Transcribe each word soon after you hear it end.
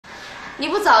你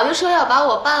不早就说要把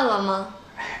我办了吗？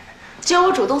今儿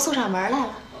我主动送上门来了，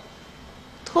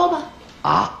脱吧。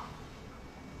啊？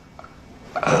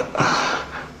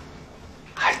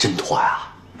还真脱呀？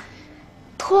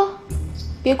脱，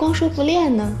别光说不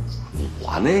练呢。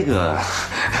我那个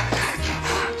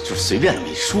就随便这么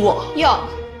一说。哟，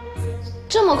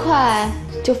这么快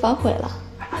就反悔了？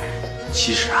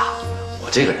其实啊，我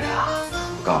这个人啊，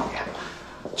我告诉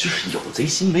你，就是有贼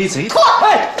心没贼。脱！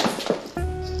哎，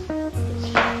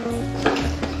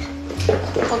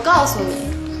我告诉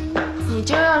你，你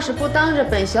今儿要是不当着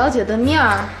本小姐的面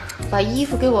儿把衣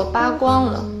服给我扒光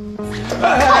了，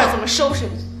看我怎么收拾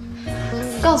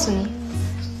你！告诉你，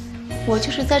我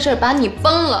就是在这儿把你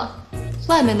崩了，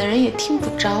外面的人也听不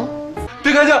着。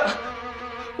别开枪！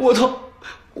我脱！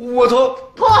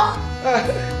脱！哎。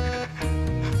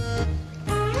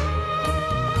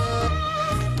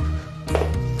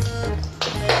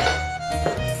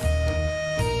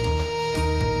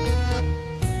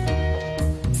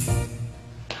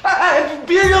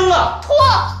别扔了！脱！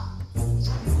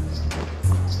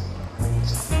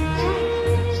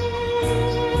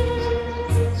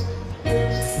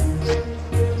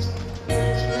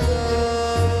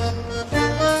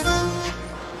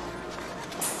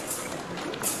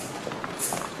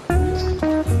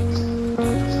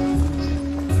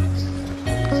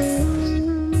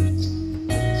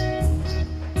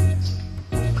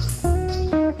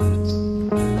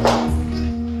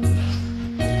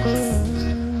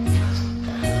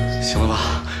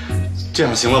这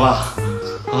样行了吧？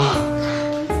啊！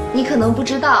你可能不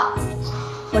知道，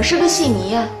我是个戏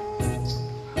迷呀。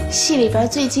戏里边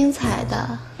最精彩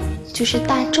的就是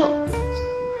大咒。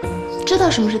知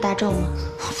道什么是大咒吗？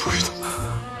我不知道。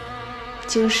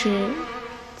就是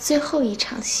最后一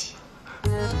场戏，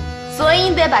所以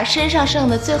你得把身上剩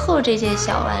的最后这件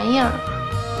小玩意儿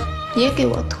也给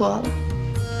我脱了。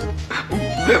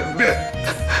别！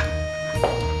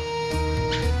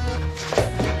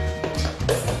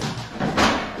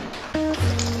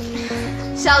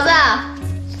小子，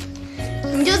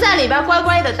你就在里边乖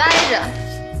乖的待着，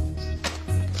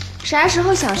啥时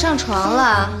候想上床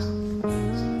了，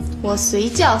我随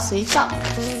叫随到。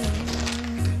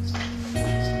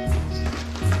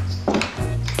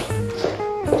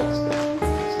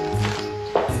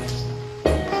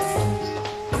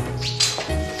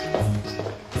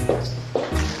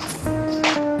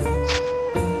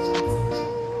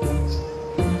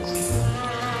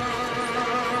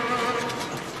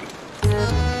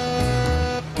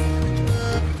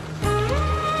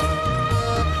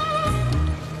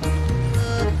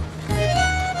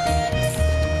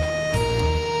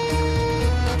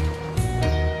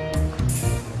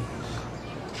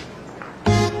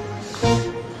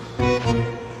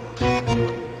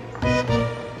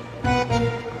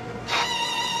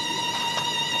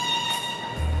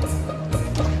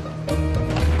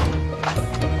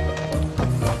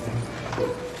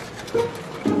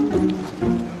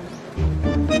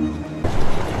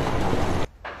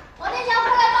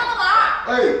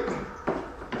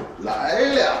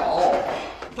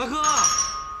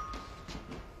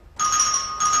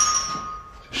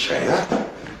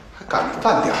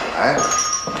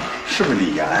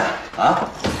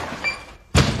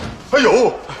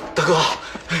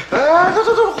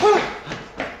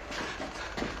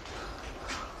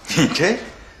这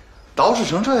捯饬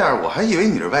成这样，我还以为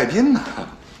你是外宾呢。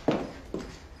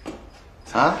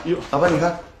啊，老板，你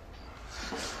看。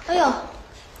哎呦，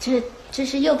这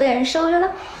是又被人收拾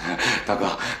了。大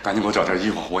哥，赶紧给我找件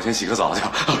衣服，我先洗个澡去。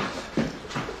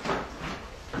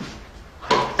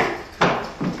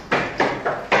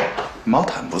毛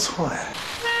毯不错哎。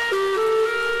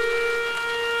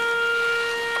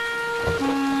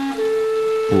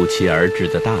不期而至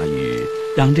的大雨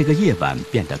让这个夜晚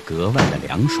变得格外的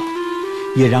凉爽，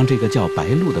也让这个叫白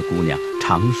露的姑娘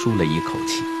长舒了一口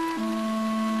气。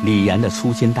李岩的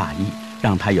粗心大意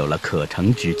让她有了可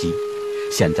乘之机，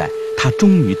现在她终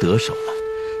于得手了，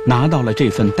拿到了这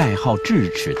份代号智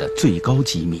齿的最高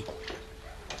机密。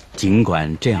尽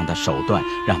管这样的手段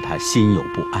让她心有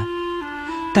不安，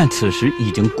但此时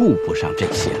已经顾不上这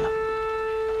些了。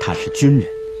她是军人，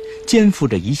肩负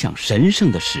着一项神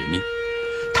圣的使命。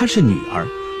她是女儿，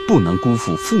不能辜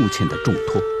负父亲的重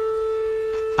托。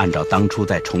按照当初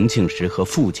在重庆时和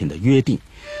父亲的约定，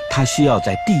她需要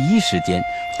在第一时间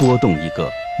拨动一个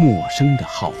陌生的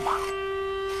号码。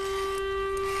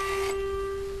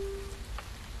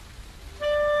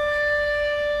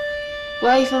我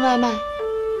要一份外卖。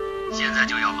现在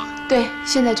就要吗？对，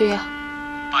现在就要。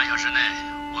半小时内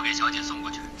我给小姐送过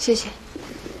去。谢谢。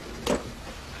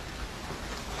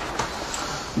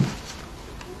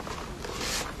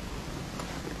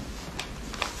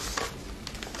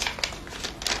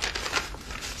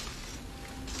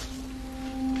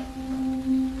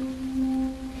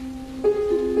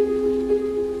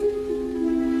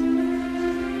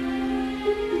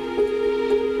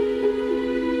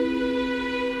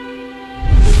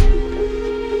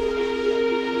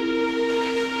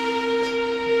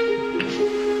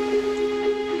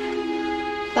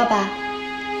爸爸，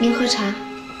您喝茶。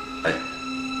哎，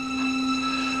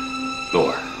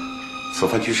洛儿，此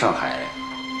番去上海，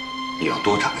你要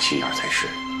多长个心眼才是。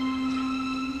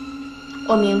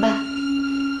我明白。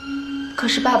可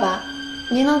是爸爸，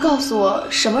您能告诉我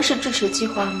什么是支持计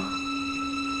划吗？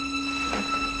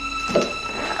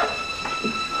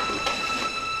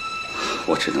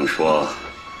我只能说，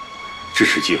支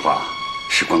持计划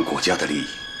事关国家的利益。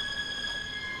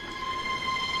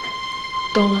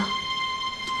懂了。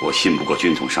我信不过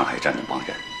军统上海站那帮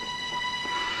人。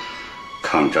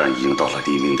抗战已经到了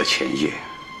黎明的前夜，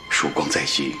曙光在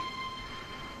即。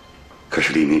可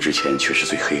是黎明之前却是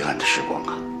最黑暗的时光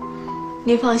啊！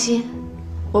您放心，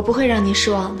我不会让您失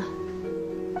望的。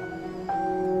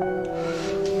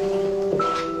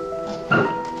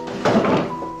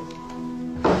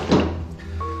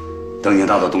等你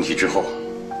拿到东西之后，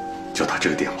就打这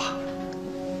个电话。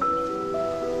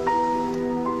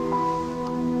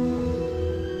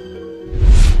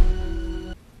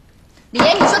李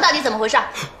岩，你说到底怎么回事？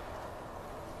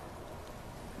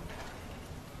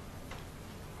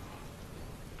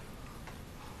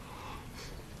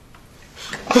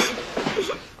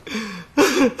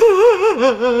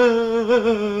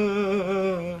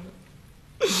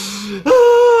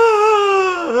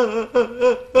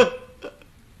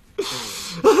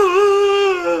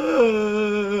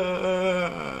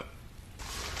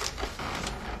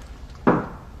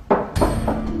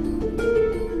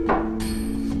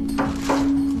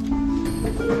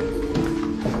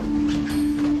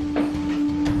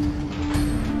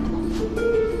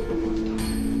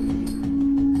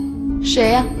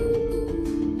谁呀？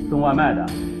送外卖的，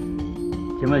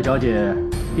请问小姐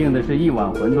订的是1碗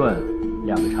馄饨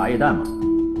，2个茶叶蛋吗？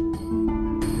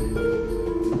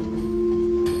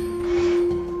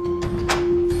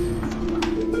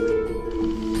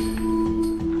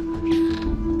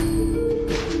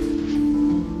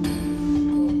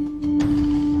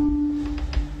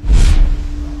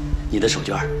你的手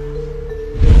绢。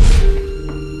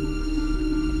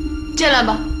进来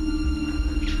吧。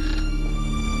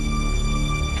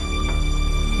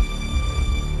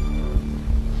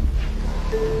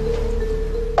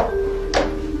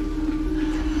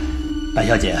白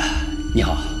小姐，你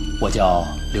好，我叫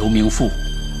刘明富。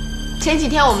前几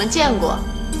天我们见过，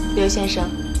刘先生。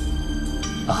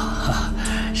啊，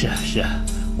是，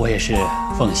我也是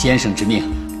奉先生之命，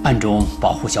暗中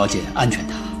保护小姐安全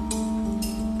的。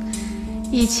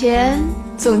以前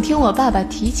总听我爸爸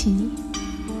提起你。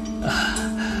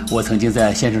我曾经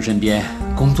在先生身边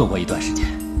工作过一段时间，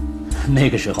那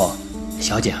个时候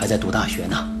小姐还在读大学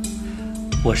呢。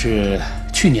我是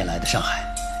去年来的上海，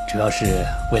主要是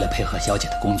为了配合小姐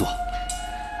的工作。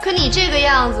可你这个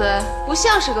样子不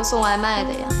像是个送外卖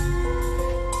的呀。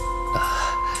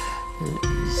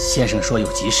先生说有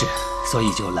急事，所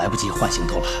以就来不及换行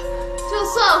头了。就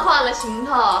算换了行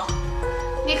头，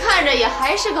你看着也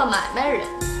还是个买卖人。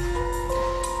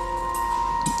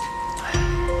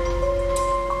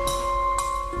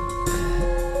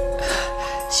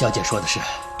小姐说的是。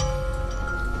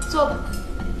坐吧。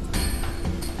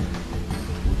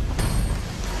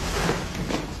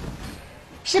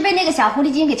是被那个小狐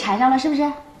狸精给缠上了，是不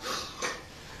是？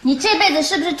你这辈子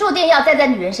是不是注定要栽在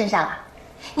女人身上啊？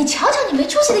你瞧瞧你没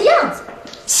出息的样子，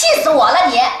气死我了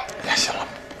你！哎，行了，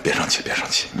别生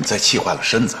气，你再气坏了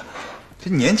身子。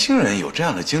这年轻人有这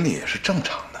样的经历也是正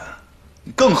常的，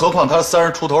更何况他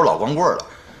30出头老光棍了。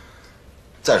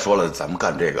再说了，咱们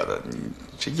干这个的，你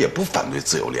这也不反对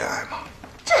自由恋爱吗？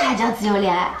这还叫自由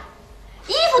恋爱啊？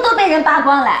衣服都被人扒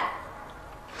光了，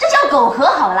这叫苟合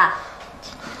好不啦？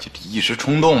这一时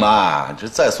冲动嘛，这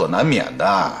在所难免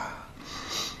的。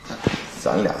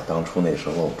咱俩当初那时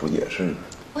候不也是？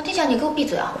王天晓，你给我闭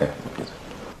嘴啊！哎，你闭嘴！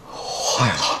坏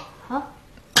了！啊？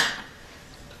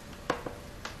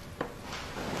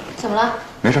怎么了？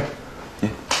没事，你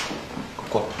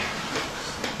过来。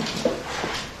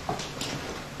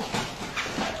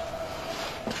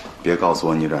别告诉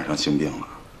我你染上性病了。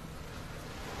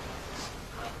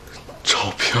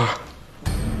照片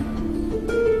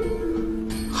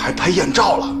还拍艳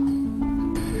照了。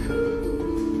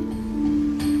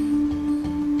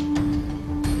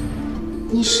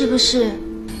你是不是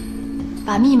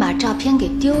把密码照片给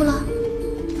丢了？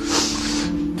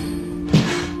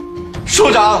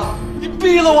署长，你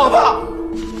逼了我吧！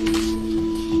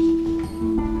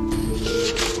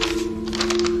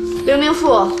刘明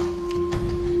富，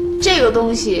这个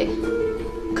东西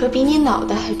可比你脑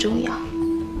袋还重要。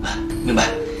明白。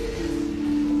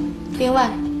另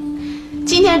外，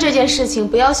今天这件事情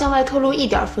不要向外透露一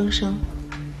点风声，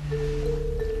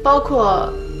包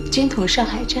括军统上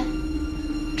海站。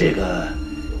这个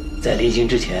在临行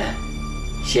之前，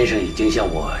先生已经向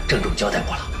我郑重交代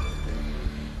过了。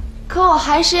可我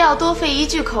还是要多费一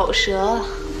句口舌，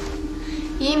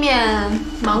以免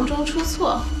忙中出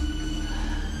错。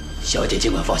小姐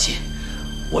尽管放心，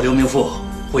我刘明富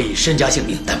会以身家性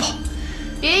命担保。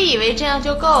别以为这样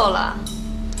就够了，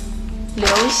刘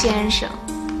先生。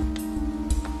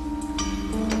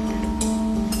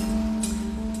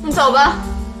你走吧，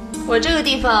我这个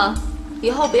地方以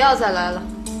后不要再来了。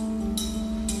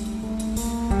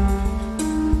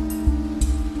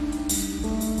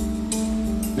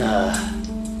那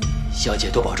小姐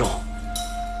多保重，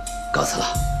告辞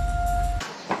了。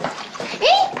哎，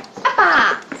阿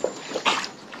爸，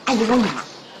阿姨问你嘛，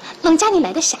农家里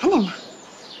来的啥人啊？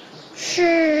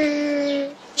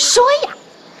是说呀，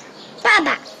爸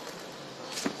爸。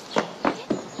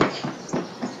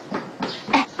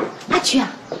哎，阿曲啊，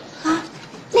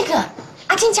那个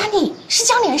阿金家里是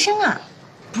江连生啊？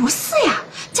不是呀，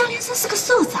江连生是个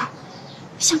瘦子，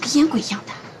像个烟鬼一样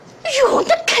的。哟，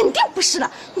那肯定不是了，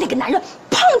那个男人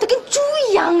胖得跟猪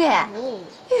一样哎！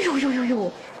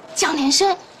呦，江连生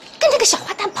跟那个小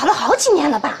花旦跑了好几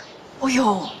年了吧？哦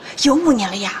呦，有5年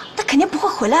了呀，他肯定不会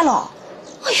回来了。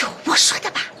哎呦，我说的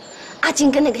吧，阿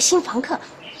金跟那个新房客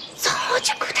早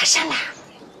就勾搭上了。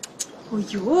哦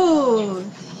呦，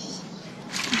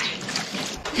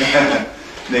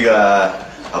那个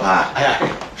老潘，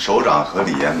首长和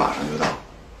李岩马上就到。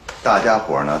大家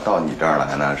伙呢到你这儿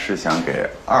来呢，是想给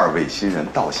2位新人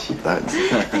道喜的。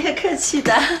哎呀，客气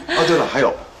的。哦，对了，还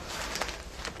有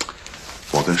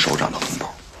我跟首长的红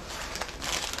包。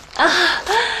啊，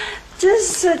真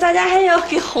是大家还要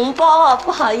给红包啊！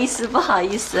不好意思。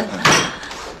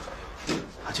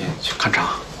阿金去看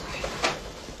场。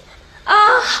啊，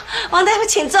王大夫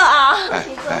请坐啊。哎，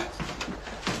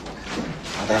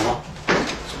王大夫，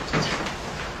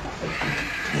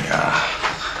你呀，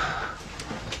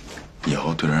以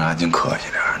后对人阿金客气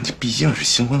点，你毕竟是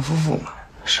新婚夫妇嘛。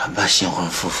什么新婚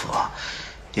夫妇啊，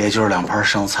也就是2盘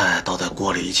生菜倒在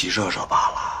锅里一起热热罢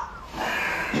了。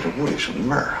你这屋里什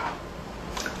么味儿啊？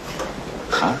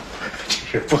啊？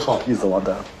是不好意思，王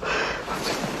大夫，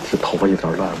这头发有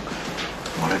点乱了，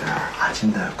抹了点阿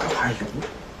金的桂花油。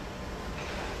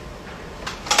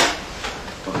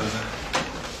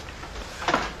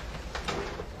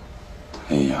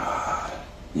哎呀，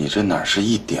你这哪是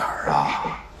1点儿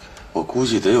啊？我估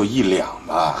计得有1两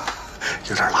吧，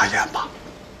有点拉眼吧。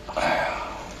哎呀，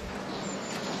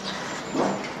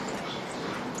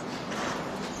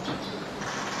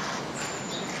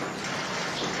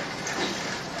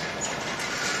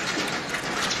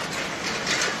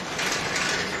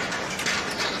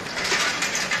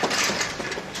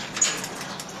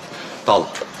到了。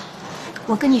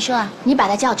我跟你说啊，你把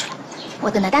他叫出来，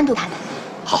我等他单独谈谈。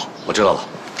好，我知道了。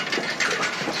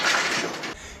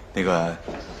那个，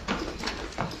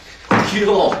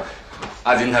哟，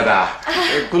阿金太太，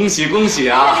恭喜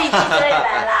啊！李记者也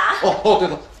来啦。哦，对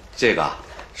了，这个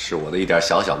是我的一点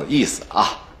小小的意思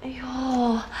啊。哎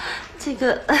呦，这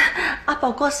个阿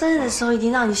宝过生日的时候已经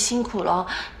让你辛苦了，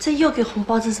这又给红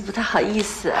包，真是不太好意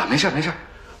思。啊，没事，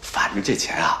反正这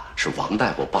钱啊是王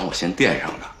大夫帮我先垫上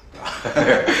的。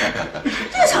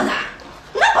这上的，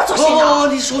那不走心的。哦，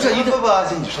你首长一定不，阿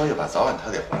金，你稍微吧，早晚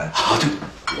他得还。好，对，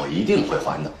我一定会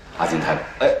还的。阿金太太，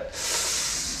哎，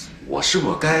我是不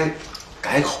是该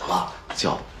改口了，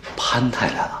叫潘太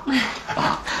太了？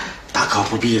啊，大可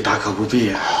不必。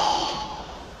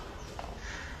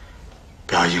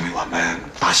不要因为我们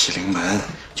大喜临门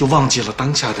就忘记了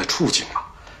当下的处境了，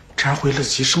这样会乐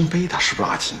极生悲的，是不是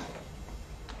阿金？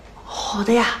好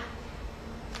的呀。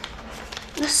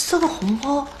那收个红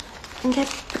包应该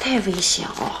不太危险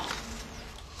哦。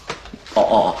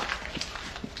哦，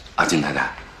阿金太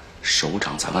太，首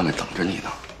长在外面等着你呢。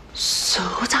首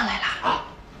长来啦！啊，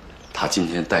他今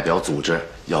天代表组织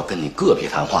要跟你个别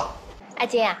谈话。阿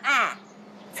金啊，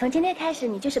从今天开始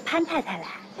你就是潘太太了。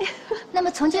那么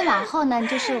从今往后呢，你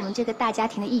就是我们这个大家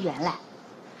庭的一员了。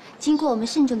经过我们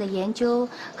慎重的研究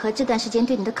和这段时间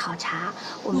对你的考察，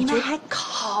你们还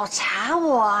考察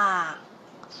我啊？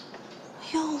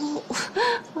哟，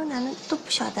我哪能都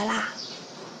不晓得啦。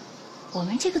我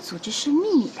们这个组织是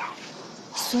秘密的，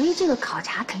所以这个考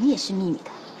察肯定也是秘密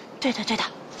的。对的，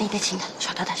理得清的，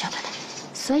晓得的。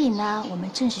所以呢，我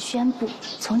们正式宣布，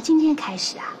从今天开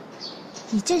始啊，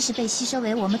你正式被吸收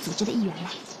为我们组织的一员了。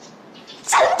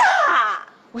真的？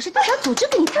我是代表组织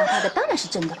跟你谈话的，当然是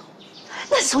真的了。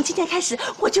那从今天开始，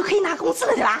我就可以拿工资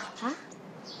了，对吧？啊？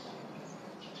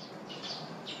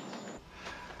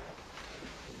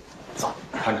走，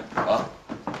看着啊。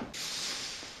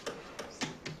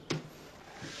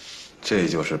这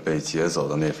就是被劫走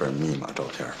的那份密码照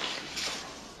片。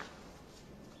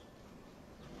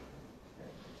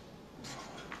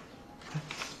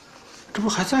这不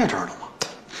还在这儿呢吗？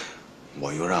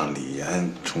我又让李岩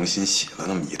重新写了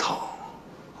那么一套。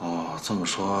哦，这么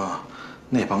说，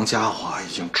那帮家伙已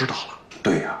经知道了。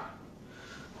对呀，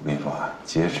我跟你说啊，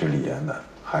劫持李岩的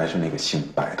还是那个姓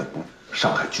白的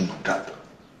上海军统站的。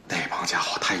那帮家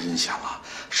伙太阴险了，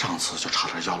上次就差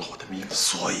点要了我的命。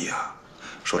所以啊，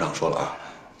首长说了啊，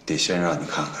得先让你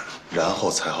看看，然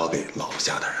后才好给老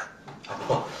家的人。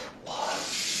我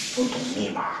不懂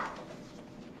密码。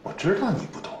我知道你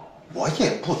不懂，我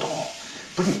也不懂。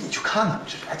不是你去看看，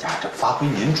大家这发挥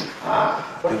民主啊！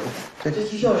这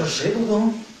要是谁都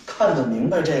能看得明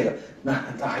白这个，那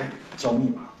还叫密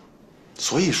码？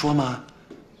所以说嘛，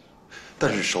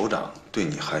但是首长对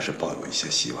你还是抱有一些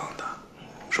希望的。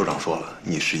首长说了，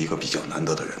你是一个比较难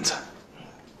得的人才。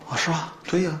啊，是吧？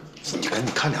对呀，你赶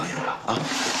紧看两眼吧啊！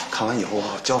看完以后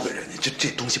交给人家，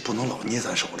这东西不能老捏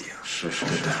咱手里啊。是，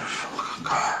我看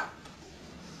看。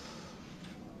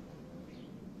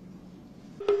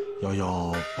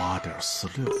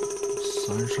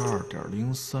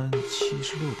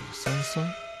118.46，32.03，76.33。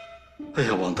哎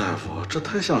呀，王大夫，这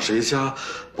太像谁家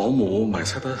保姆买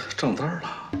菜的账单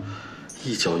了，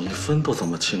一角一分都这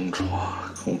么清楚，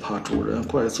恐怕主人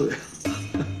怪罪。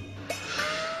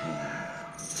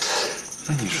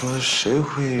那你说谁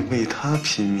会为他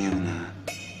拼命呢？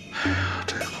哎呀，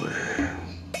这回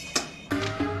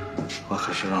我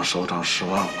可是让首长失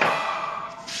望了。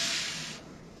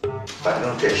反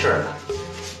正这事儿呢，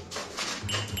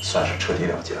算是彻底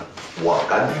了结了。我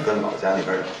赶紧跟老家那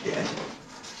边联系，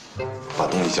把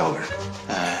东西交给人。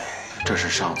哎，这是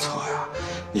上策呀！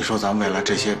你说咱为了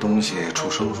这些东西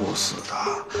出生入死的，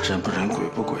人不人鬼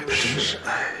不鬼的，真是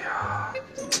哎呀，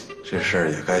这事儿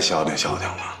也该消停消停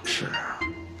了。是啊，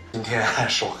今天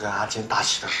是我跟阿金大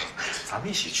喜的日子，咱们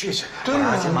一起去。对我让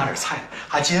阿金买点菜。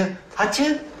阿金，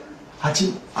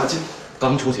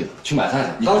刚出去去买菜去，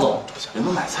你刚走，人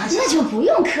都买菜去。那就不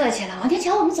用客气了，王天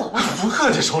桥，我们走吧。不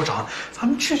客气，首长，咱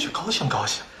们去高兴高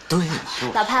兴。对，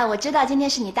老潘，我知道今天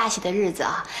是你大喜的日子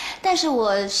啊，但是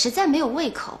我实在没有胃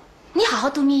口。你好好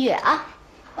度蜜月啊！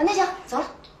王天桥，走了，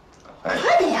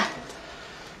快点呀！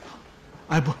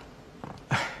哎不，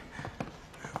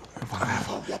王大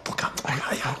夫，我不敢。哎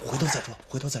呀，回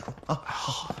头再说啊！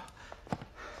好。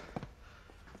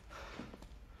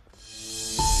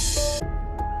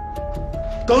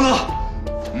等等，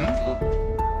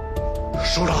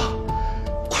首长，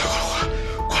快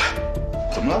来！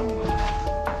怎么了？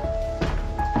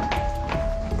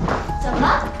怎么了？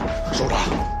首长，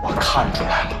我看出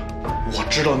来了，我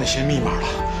知道那些密码了。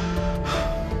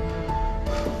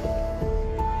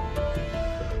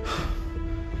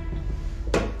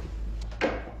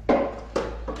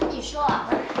我跟你说啊，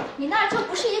你那儿就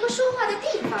不是一个说话的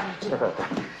地方，你知道吗？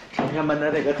成天闷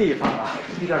在这个地方啊，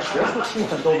一点学术气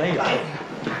氛都没有。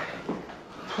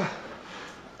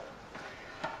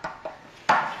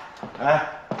哎，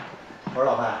我说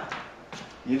老潘，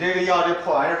你这个药这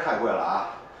破玩意儿太贵了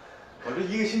啊！我这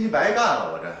一个星期白干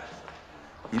了，我这。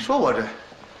你说我这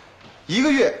一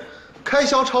个月开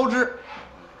销超支，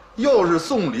又是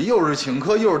送礼，又是请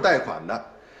客，又是贷款的。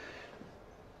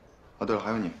啊，对了，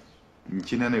还有你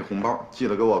今天那个红包记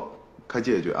得给我开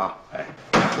借一句啊！哎，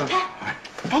开，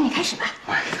赶紧开始吧。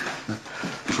哎，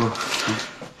叔，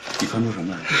你看出什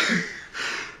么来了？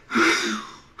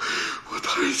我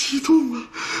太激动了，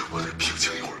我得平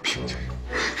静一会儿。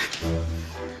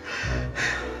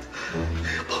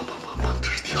砰，这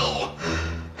是跳啊！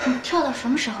你跳到什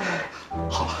么时候了？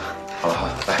好了，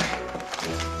来。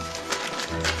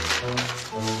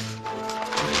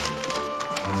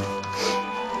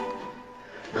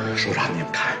首长，您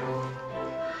看，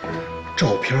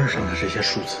照片上的这些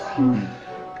数字啊，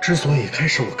之所以开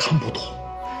始我看不懂，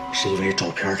是因为照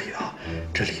片里啊，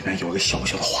这里面有个小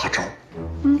小的花招，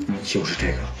就是这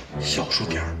个小数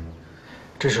点儿，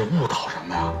这是误导人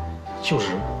们啊，就是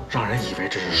让人以为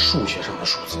这是数学上的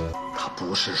数字，它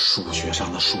不是数学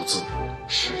上的数字，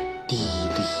是地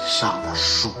理上的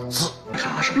数字。你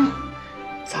看啊，首长，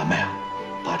咱们呀，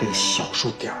把这个小数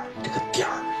点儿这个点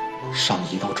儿上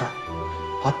移到这儿。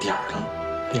把点儿呢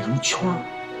变成圈儿，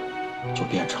就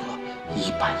变成了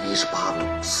118度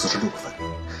46分。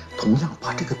同样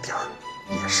把这个点儿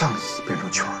也上移变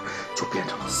成圈儿，就变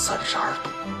成了32度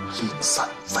03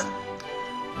分。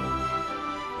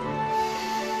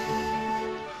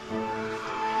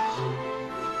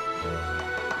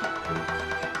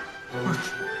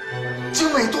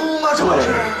经纬度吗？这不是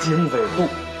经纬度。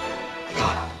你看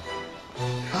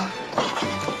啊，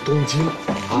东经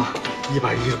啊。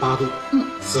118度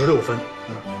，46分，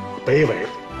北纬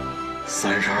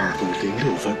32度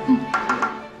06分，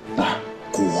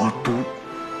国都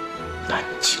南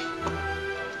京，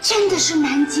真的？的是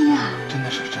南京啊！真的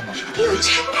是。哎呦，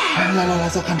真的！哎，来，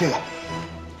再看这个，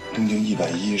东经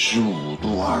115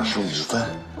度25分，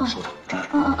收着，这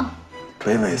儿。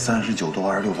北纬39度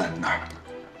26分，哪儿？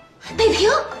北平。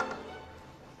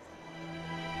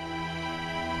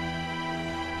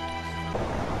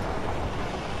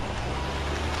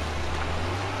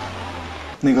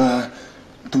那个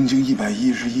东经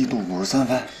111度53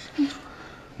分，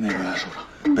那个收着。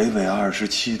北纬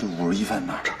27度51分，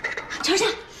哪儿？这。瞧瞧。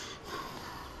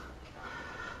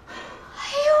哎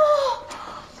呦，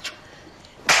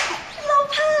老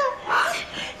潘，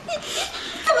你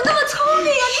怎么那么聪明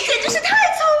啊？你简直是太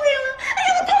聪明了！哎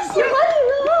呀，我太喜欢你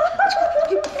了！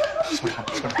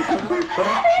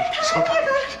收着。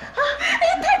哎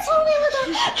呀，太聪明了的！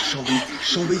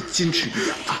稍微矜持一点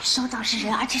啊。首长是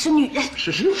人，而且是女人。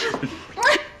是。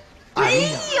哎呦，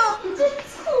你真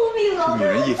聪明啊！女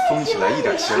人一疯起来一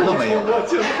点形都没有。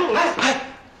哎，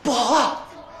不好啊！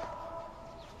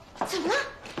怎么了？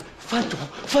范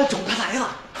总他来了！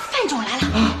范总来了！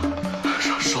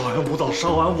稍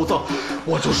安勿躁，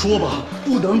我就说吧，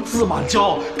不能自满骄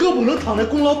傲，更不能躺在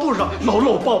功劳簿上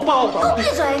搂抱抱的。给我闭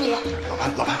嘴你！老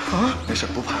潘啊，没事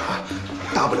不怕啊，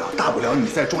大不了你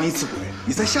再装一次鬼，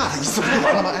你再吓他一次不就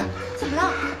完了吗？哎，怎么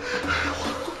了？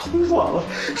腿软了，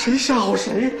谁吓唬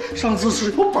谁？上次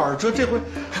是有板着，这回，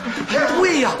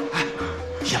对呀，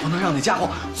也不能让那家伙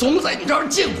总在你这儿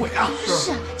见鬼啊！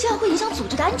是啊，这样会影响组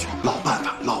织的安全。老办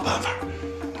法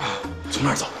啊，从那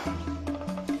儿走。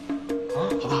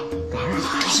好吧，哪儿？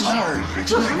是那儿，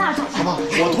就从那儿走。好吧，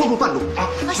我拖住半路啊。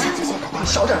行，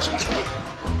小点声。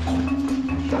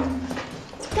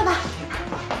干嘛？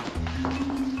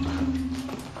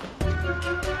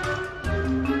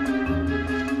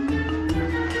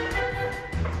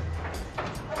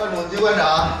范总机关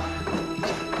长，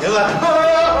您问。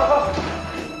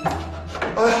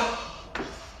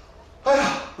哎呀，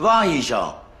王医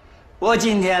生，我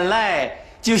今天来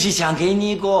就是想给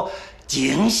你个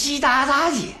惊喜大大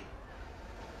的。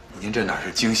您这哪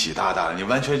是惊喜大大的，你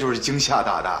完全就是惊吓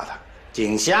大大的。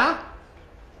惊吓？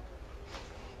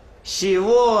是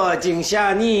我惊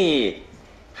吓你，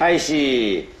还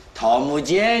是桃木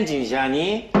剑惊吓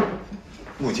你？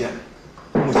木剑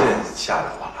吓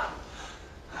着我了。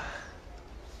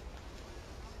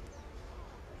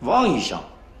王医生，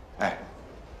哎，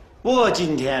我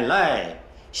今天来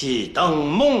是登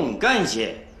门感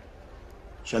谢，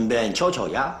顺便敲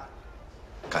牙。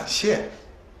感谢？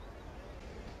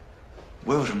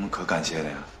我有什么可感谢的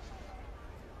呀？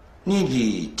你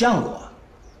的讲过，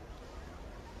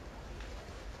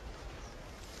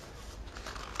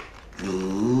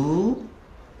如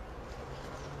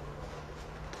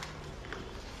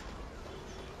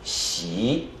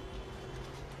西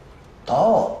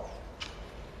道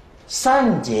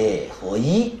三界合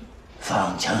一，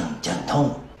方成正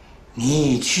统。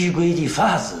你取鬼的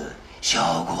法子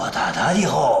效果大大的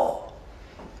好。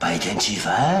白天吃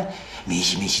饭密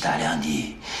西大量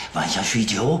的，晚上睡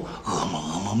觉噩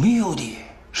梦没有的，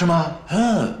是吗？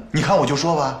你看我就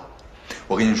说吧，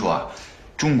我跟您说啊，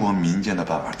中国民间的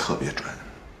办法特别准，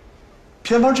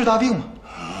偏方治大病嘛，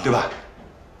对吧？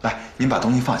来，您把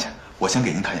东西放下，我先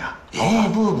给您看牙。哎，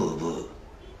不，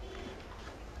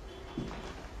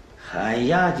看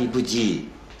牙的不急。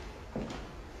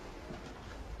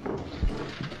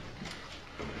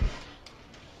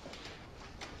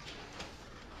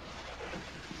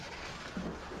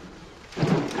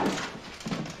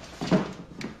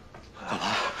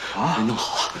没弄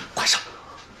好啊，快上！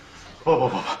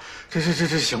不，这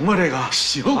行吗？这个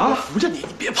行，我扶着你，你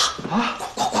别怕啊！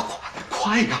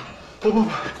快呀！不，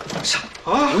上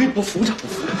啊！我扶着。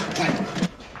来，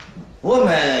我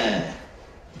们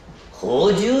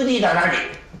喝酒的到哪里？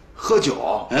喝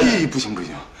酒？哎，不行，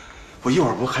我一会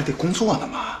儿不还得工作呢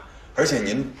吗？而且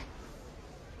您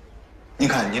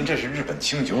看，您这是日本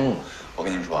清酒，我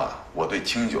跟您说啊，我对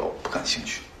清酒不感兴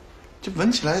趣，这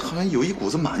闻起来好像有一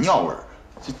股子马尿味儿。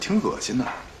这挺恶心的，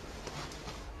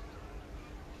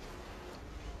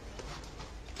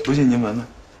不信您闻闻。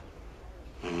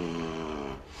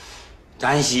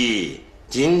但是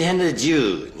今天的酒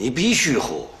你必须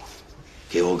喝，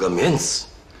给我个面子。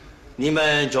你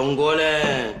们中国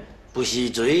人不是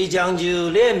最讲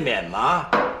究脸面吗？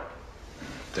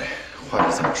对，话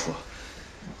是这么说。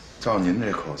照您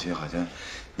这口气，好像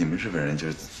你们日本人就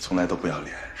是从来都不要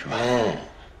脸，是吧？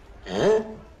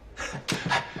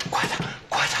快点！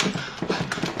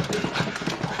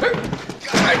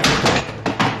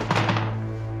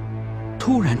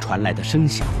突然传来的声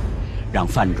响，让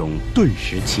范仲顿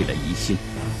时起了疑心。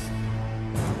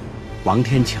王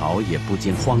天桥也不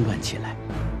禁慌乱起来，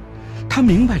他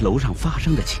明白楼上发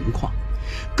生的情况，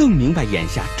更明白眼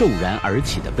下骤然而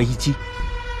起的危机，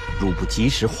如不及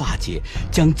时化解，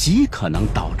将极可能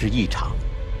导致一场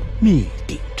灭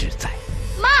顶之灾。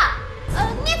妈，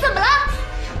你怎么了？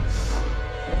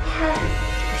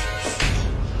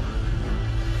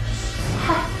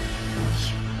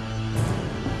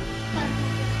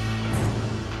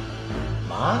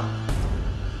妈，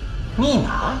你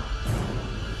妈？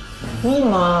你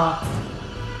妈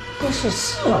不是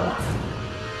死了吗？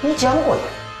你讲过呀。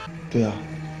对呀，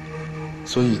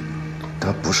所以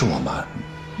她不是我妈，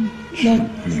是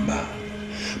你妈。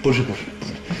不是，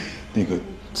那个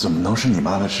怎么能是你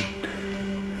妈呢？是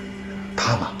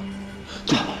她妈，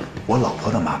就我老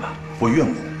婆的妈妈，我岳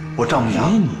母，我丈母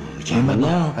娘。丈母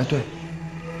娘。哎，对，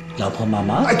老婆妈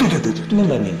妈。哎，对，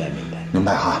明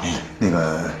白哈。那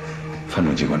个范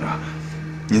仲基馆长，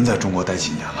您在中国待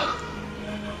几年了？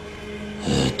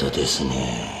对です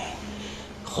ね。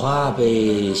华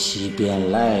北西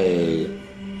边来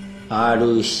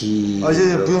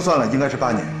，27。不用算了，应该是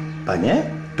8年。8年？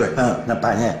对，那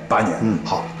8年。8年，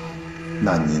好。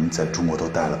那您在中国都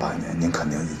待了8年，您肯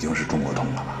定已经是中国通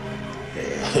了吧？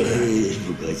不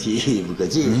客气，不客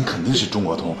气。您肯定是中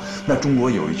国通。那中国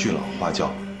有一句老话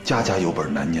叫“家家有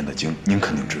本难念的经”，您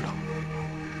肯定知道。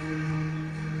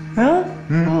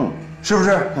是不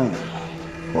是？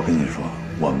我跟你说，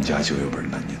我们家就有本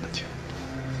难念的经。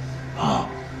啊，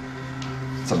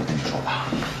这么跟你说吧，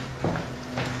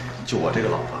就我这个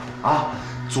老婆啊，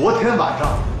昨天晚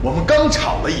上我们刚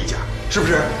吵了一架，是不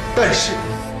是？但是，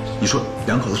你说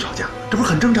两口子吵架，这不是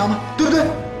很正常吗？对不对？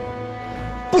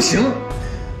不行，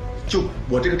就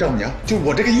我这个丈母娘，就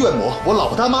我这个岳母，我老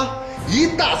婆他妈，一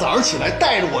大早上起来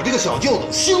带着我这个小舅子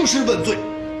兴师问罪，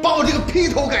把我这个劈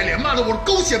头盖脸骂得我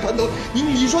狗血喷头。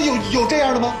你说有这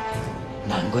样的吗？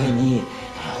难怪你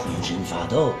浑身发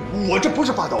抖。我这不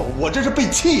是发抖，我这是被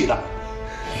气的。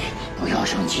不要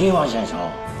生气，王先生，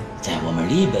在我们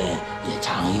日本也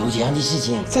常有这样的事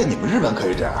情。在你们日本可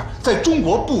以这样，在中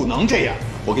国不能这样。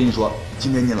我跟你说，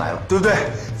今天您来了，对不对？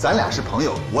咱俩是朋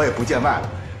友，我也不见外了。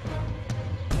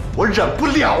我忍不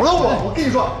了了，我跟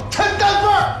你说，陈干份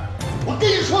儿，我跟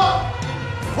你说，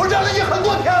我忍了你很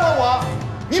多天了，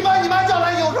你把你妈叫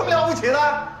来有什么了不起的？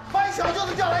把你小舅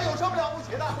子叫来有什么了不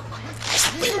起的？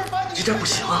你这不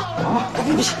行啊！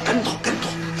不行，赶紧走，赶紧走！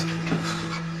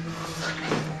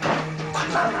快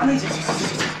拿那去！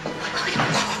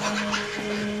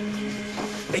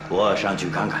我上去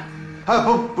看看。哎，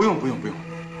不用，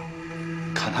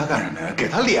看他干什么呀？给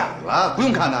他脸了，不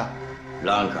用看他。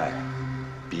让开，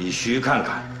必须看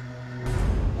看。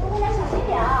大家小心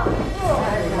点啊！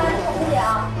大家小心点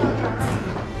啊！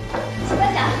请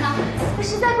班长，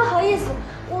实在不好意思，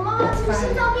我妈妈这个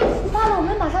心脏病复发了，我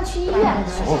们马上去医院。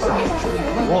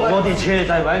我的车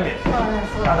在外面，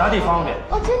大家的方便。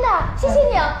哦，真的，谢谢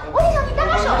你啊！王先生，你搭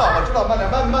把手啊！我知道，慢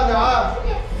点啊！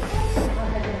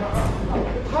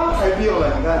他还病了，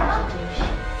你看。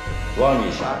王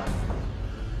医生，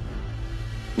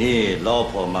你老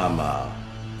婆妈妈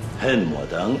很摩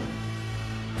登，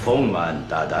丰满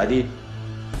大大的。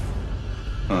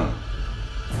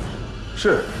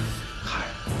是。嗨，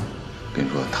跟你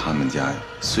说，他们家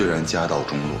虽然家道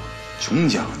中落，穷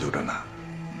讲究着呢。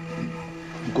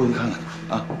你过去看看去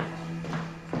啊。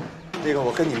那个，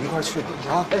我跟你们一块儿去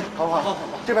啊。哎，好，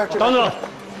这边。等等。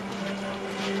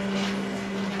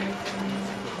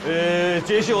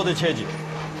这是我的切记。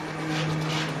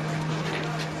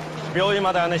表演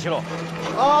嘛，当然行了。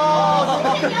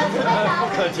不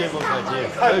客气。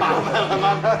太麻烦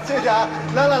了，谢谢啊！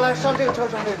来，上这个车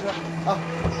啊！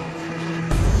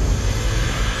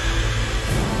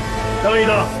等一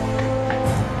等。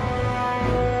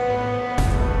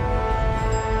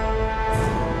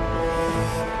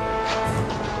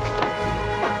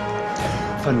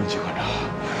范仲基馆长，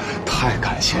太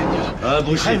感谢你了！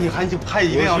不是，你还就派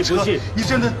一辆车，你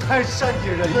真的太善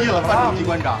解人意了，范仲基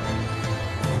馆长。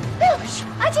哎呦，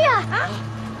阿静啊，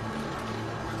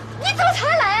你怎么才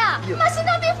来啊？妈心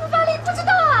脏病复发了，你不知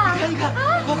道啊？你看，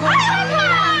快！哎呀，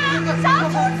小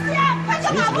兔子呀，快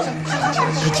点吧！快！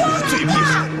最厉害！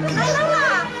来了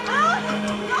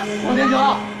王天成，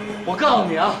我告诉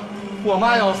你啊，我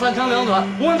妈要3长2短，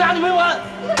我们打你没完！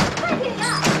快点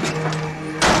呀！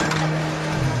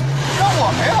让我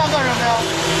陪她干什么呀？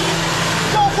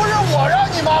要不是我让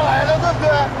你妈来的，对不对？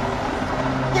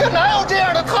你看哪有这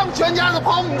样的，他们全家子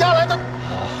跑我们家来的？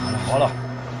好了。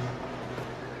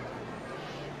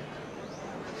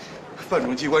范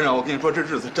仲基馆长，我跟你说，这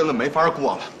日子真的没法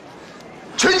过了，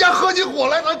全家合起伙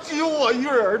来，他只有我一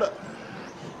个人的。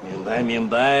明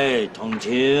白，同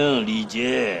情理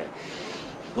解。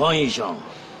王医生，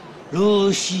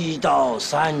如西道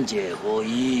3界合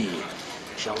一，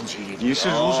想起你是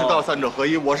儒释道三者合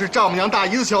一，我是丈母娘大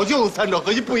姨子小舅子三者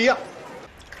合一，不一样。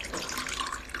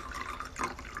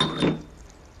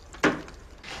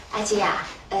阿金啊，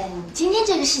今天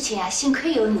这个事情啊，幸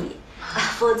亏有你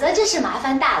啊，否则真是麻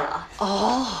烦大了啊。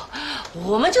哦，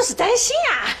我们就是担心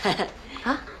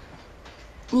啊。啊，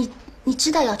你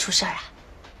知道要出事儿啊？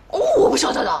哦，我不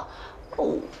晓得的。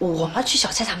我妈去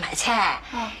小菜场买菜，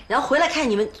然后回来看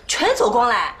你们全走光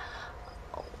了，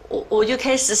我就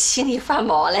开始心里发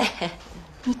毛嘞。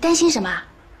你担心什么？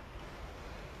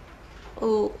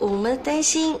我们担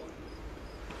心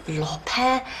老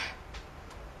潘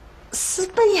私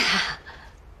奔呀。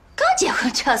刚结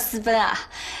婚就要私奔啊？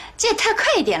这也太快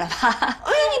一点了吧？哎呀，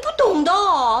你不懂的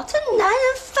哦，这男人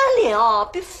翻脸哦，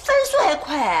比翻书还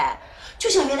快。就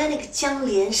像原来那个江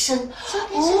连生，江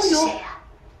连生是谁呀？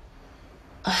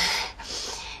哎，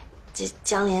这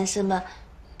江连生嘛，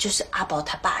就是阿宝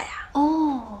他爸呀。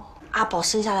哦，阿宝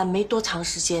生下来没多长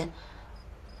时间，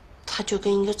他就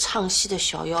跟一个唱戏的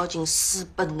小妖精私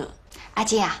奔了。阿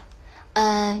金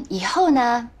啊，以后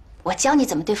呢，我教你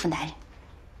怎么对付男人。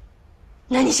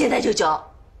那你现在就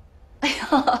教？哎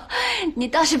呦，你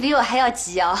倒是比我还要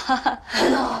急哦。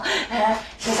哎，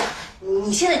先生，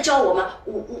你现在教我嘛，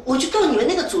我就到你们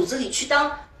那个组织里去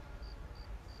当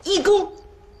义工。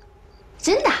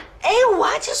真的？哎，我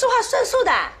阿金说话算数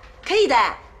的，可以的。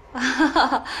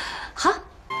好。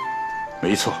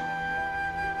没错，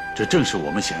这正是我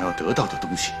们想要得到的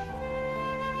东西。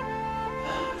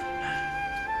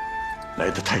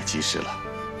来得太及时了，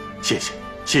谢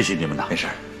谢你们呐。没事。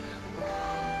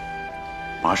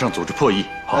马上组织破译。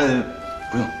好。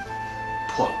不用，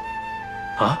破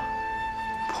了。啊？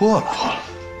破了。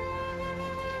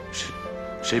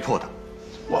谁破的？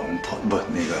我们破不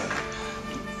那个。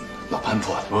老潘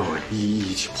破的，不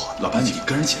一起破的。老潘，你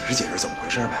跟人解释解释怎么回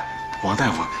事呗。王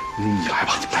大夫，你来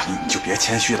吧，你就别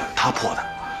谦虚了，他破的，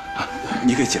啊，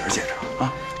你给解释解释啊。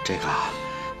这个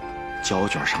胶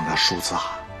卷上的数字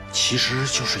啊，其实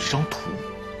就是一张图。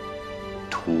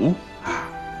图啊，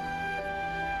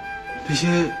这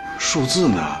些数字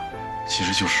呢，其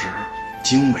实就是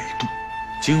经纬度。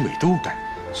经纬度，对，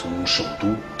从首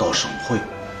都到省会，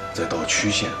再到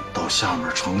区县，到下面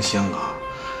城乡啊。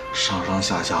上上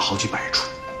下下好几百处。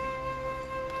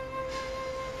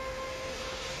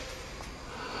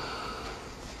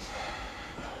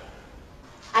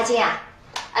阿金啊，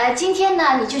今天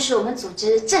呢，你就是我们组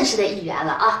织正式的一员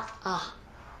了啊。啊。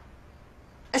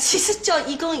其实叫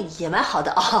义工也蛮好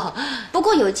的哦。不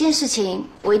过有一件事情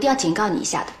我一定要警告你一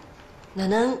下的。哪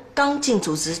能刚进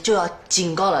组织就要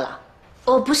警告了啦？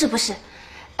哦，不是，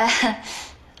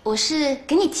我是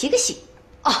给你提个醒。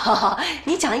哦，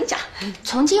你讲一讲。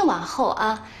从今往后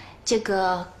啊，这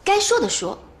个该说的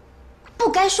说，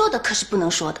不该说的可是不能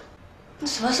说的。那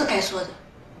什么是该说的？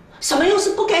什么又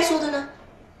是不该说的呢？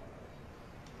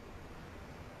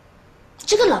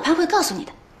这个老潘会告诉你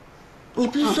的。你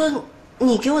不是说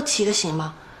你给我提个醒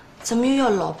吗？怎么又要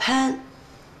老潘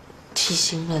提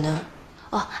醒了呢？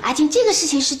哦，阿金，这个事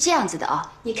情是这样子的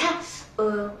啊，你看，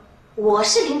我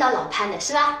是领导老潘的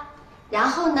是吧？然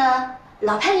后呢？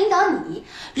老潘领导你，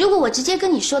如果我直接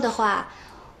跟你说的话，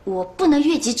我不能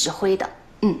越级指挥的，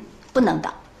不能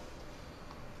的。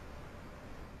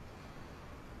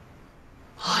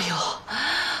哎呦，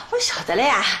我晓得了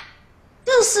呀，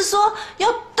就是说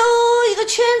要兜一个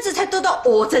圈子才兜到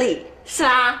我这里，是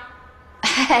吧？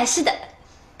是的。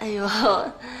哎呦，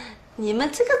你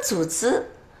们这个组织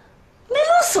没啰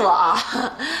嗦啊，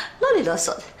啰里啰嗦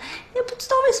的，也不知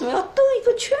道为什么要兜一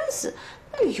个圈子。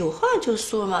有话就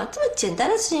说嘛，这么简单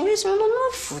的事情为什么弄那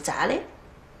么复杂嘞？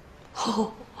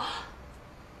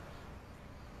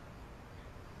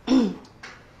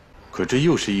可这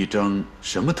又是一张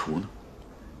什么图呢？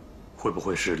会不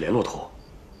会是联络图？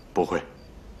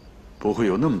不会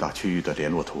有那么大区域的联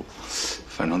络图。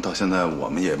反正到现在我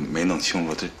们也没弄清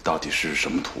楚这到底是什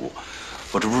么图。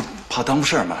我这不是怕耽误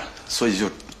事儿嘛，所以就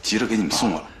急着给你们送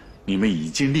过来。你们已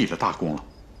经立了大功了，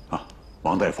啊，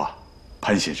王大夫，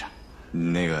潘先生。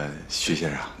那个徐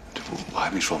先生，这不我还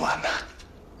没说完呢。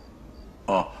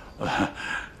哦，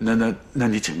那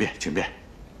你请便。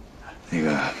那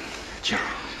个静儿，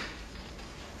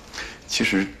其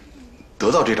实得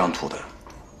到这张图的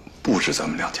不止咱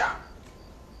们两家。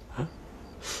啊？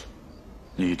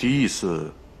你的意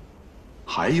思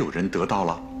还有人得到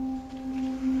了？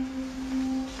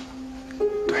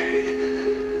对。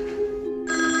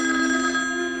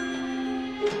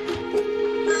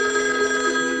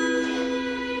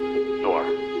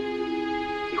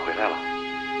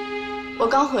我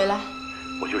刚回来。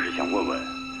我就是想问问，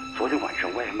昨天晚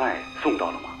上外卖送到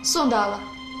了吗？送到了。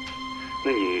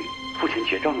那你付钱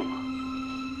结账了吗？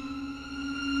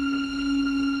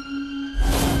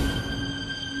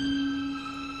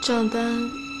账单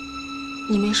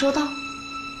你没收到？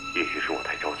也许是我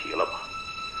太着急了吧，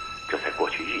这才过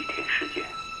去1天时间。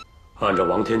按照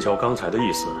王天桥刚才的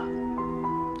意思，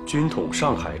军统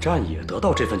上海站也得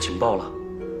到这份情报了。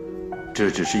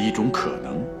这只是一种可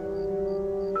能。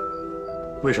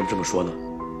为什么这么说呢？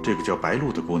这个叫白露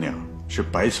的姑娘是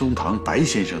白松堂白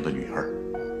先生的女儿，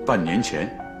半年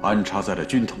前安插在了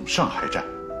军统上海站。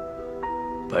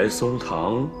白松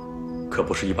堂可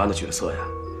不是一般的角色呀，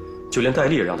就连戴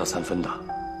笠也让他3分的。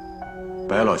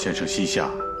白老先生膝下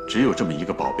只有这么一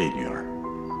个宝贝女儿，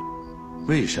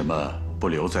为什么不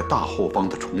留在大后方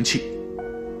的重庆，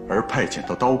而派遣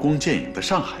到刀光剑影的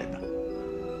上海呢？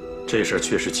这事儿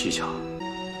确实蹊跷。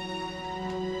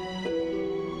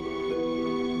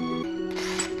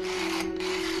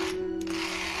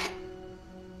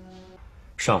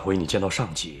上回你见到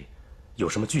上级，有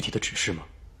什么具体的指示吗？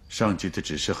上级的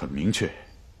指示很明确：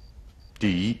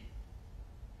第一，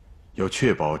要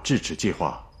确保智齿计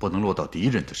划不能落到敌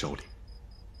人的手里。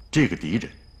这个敌人，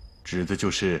指的就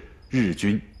是日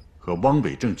军和汪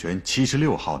伪政权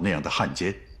76号那样的汉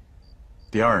奸。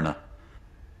第二呢，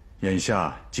眼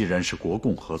下既然是国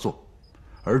共合作，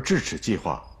而智齿计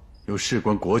划又事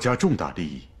关国家重大利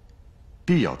益，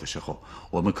必要的时候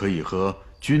我们可以和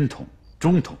军统、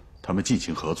中统他们进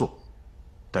行合作，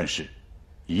但是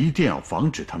一定要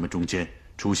防止他们中间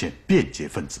出现变节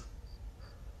分子。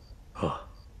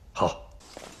好。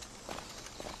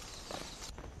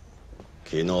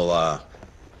昨日は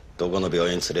どこの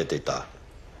病院連れて行った？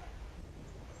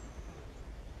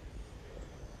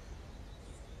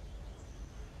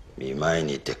見舞い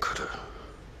に行ってくる。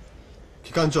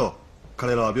機関長、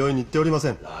彼らは病院に行っておりませ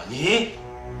ん。何？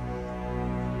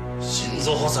心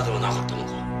臓発作ではなかったの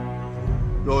か？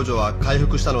老女は回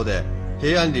復したので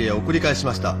平安里へ送り返し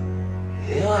ました。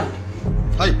平安里？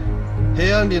はい、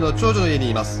平安里の長女の家に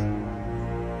います。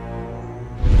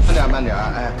慢点，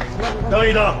哎，等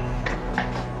一等。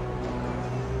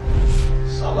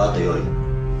下がってよい。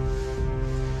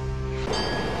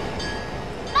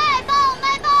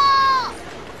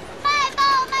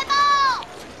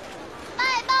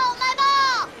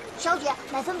小姐，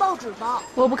买份报纸吧。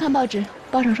我不看报纸，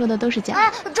报上说的都是假的。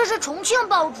哎，这是重庆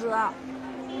报纸。卖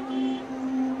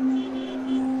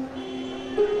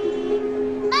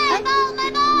报，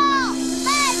卖报，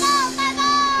卖报，卖报，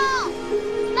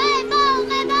卖报，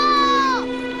卖报。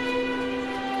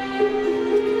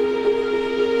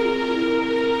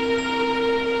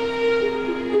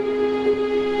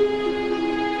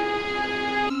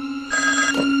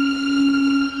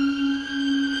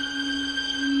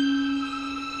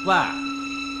喂，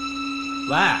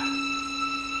喂，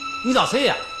你找谁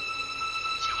呀？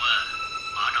请问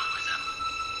马掌柜在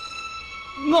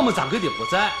吗？我们掌柜的不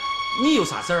在，你有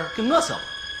啥事儿跟我说吧。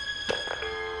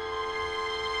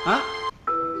啊？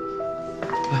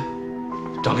哎，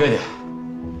掌柜的，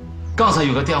刚才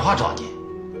有个电话找你，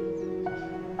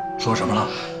说什么了？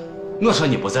我说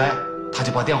你不在，他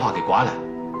就把电话给挂了。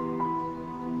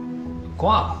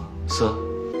挂了？是。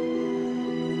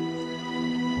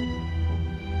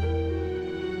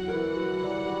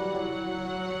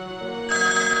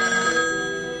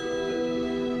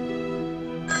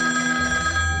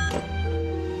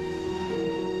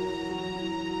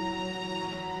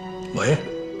喂，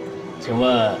请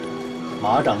问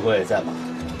马掌柜在吗？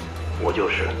我就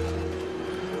是。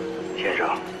先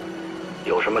生，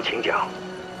有什么请讲。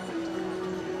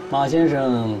马先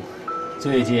生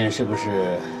最近是不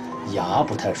是牙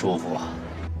不太舒服啊？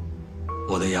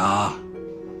我的牙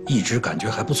一直感觉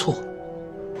还不错。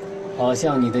好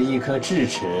像你的一颗智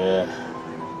齿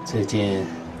最近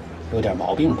有点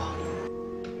毛病吧？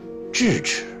智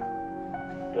齿？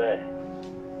对，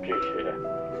智齿。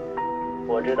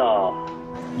我知道，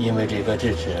因为这颗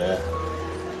智齿，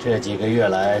这几个月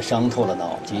来伤透了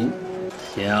脑筋。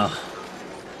行，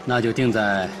那就定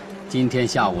在今天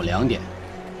下午2点，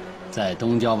在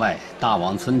东郊外大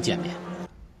王村见面。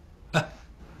哎，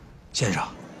先生，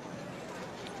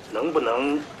能不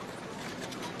能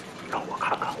让我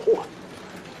看看货？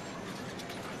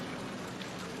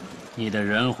你的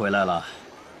人回来了，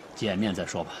见面再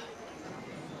说吧。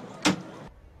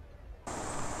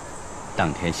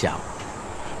当天下午，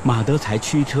马德才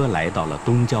驱车来到了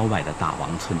东郊外的大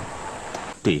王村，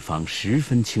对方十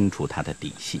分清楚他的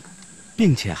底细，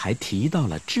并且还提到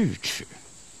了智齿，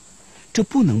这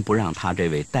不能不让他这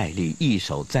位戴笠一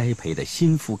手栽培的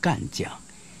心腹干将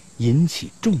引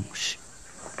起重视。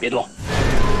别动，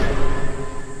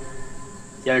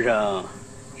先生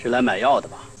是来买药的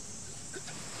吧？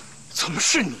怎么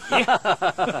是你？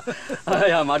哎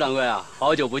呀，马掌柜啊，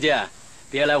好久不见，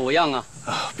别来无恙啊！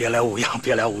别来无恙，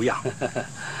别来无恙。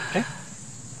哎，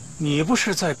你不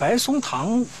是在白松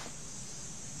堂？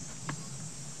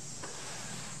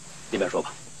里边说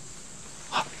吧。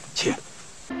好，请。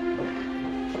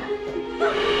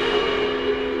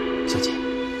小姐，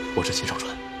我是秦少川。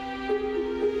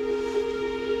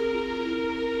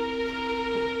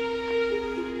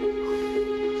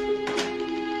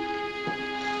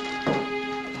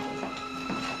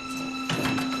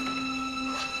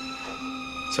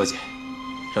小姐，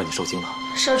让你受惊了。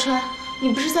少川，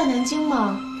你不是在南京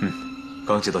吗？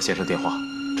刚接到先生电话，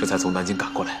这才从南京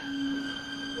赶过来。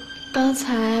刚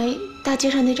才大街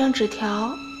上那张纸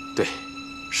条，对，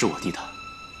是我递的。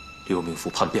刘明福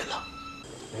叛变了。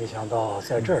没想到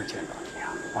在这儿见到你呀！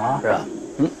啊，是啊，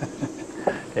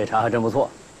这茶还真不错。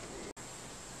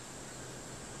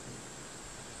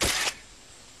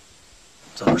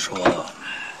这么说，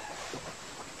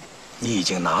你已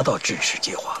经拿到支持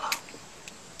计划了？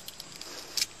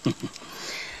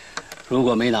如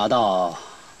果没拿到，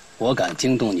我敢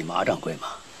惊动你马掌柜吗？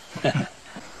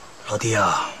老弟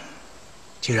啊，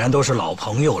既然都是老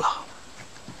朋友了，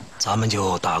咱们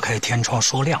就打开天窗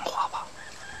说亮话吧。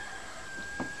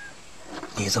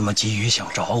你这么急于想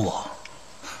找我，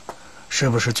是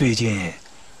不是最近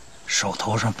手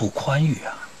头上不宽裕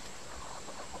啊？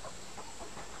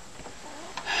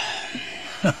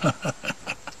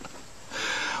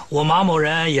我马某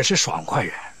人也是爽快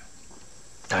人，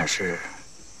但是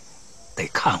得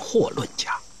看货论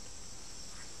价。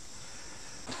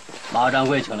马掌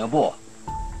柜，请留步。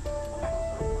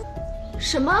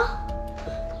什么？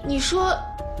你说，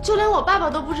就连我爸爸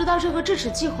都不知道这个智齿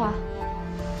计划？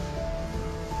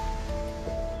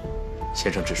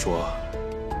先生只说，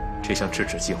这项智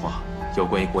齿计划有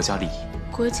关于国家利益。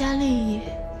国家利益。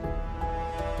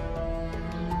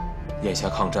眼下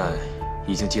抗战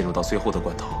已经进入到最后的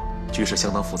关头，局势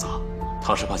相当复杂。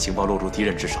他是怕情报落入敌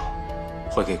人之手，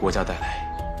会给国家带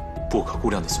来不可估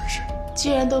量的损失。既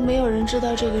然都没有人知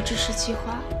道这个智齿计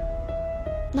划，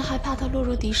那还怕它落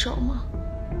入敌手吗？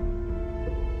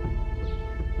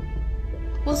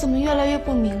我怎么越来越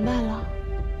不明白了？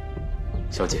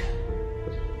小姐，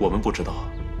我们不知道，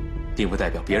并不代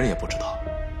表别人也不知道。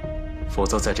否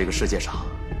则，在这个世界上，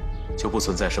就不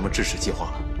存在什么智齿计划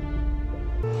了。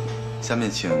下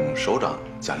面请首长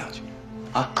讲两句，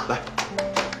啊，来。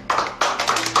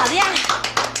好的呀。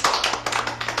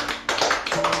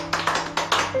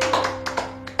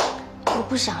我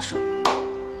不想说。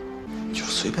你就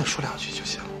随便说两句就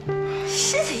行。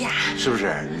是的呀。是不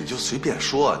是？你就随便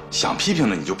说，想批评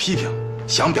的你就批评，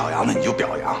想表扬的你就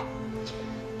表扬。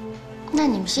那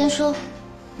你们先说，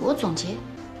我总结。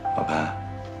老潘，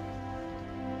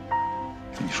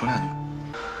你说两句。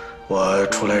我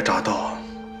初来乍到，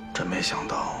真没想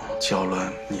到搅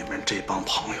乱你们这帮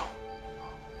朋友，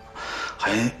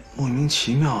还莫名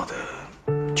其妙的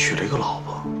娶了一个老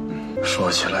婆。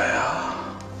说起来呀，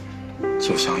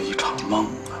就像一场梦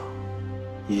啊。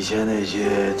以前那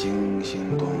些惊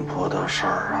心动魄的事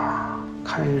儿啊，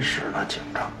开始了紧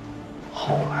张，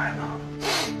后来呢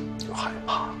就害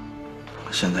怕，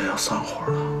现在要散伙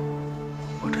了，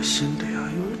我这心里啊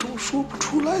有一种说不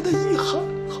出来的遗憾，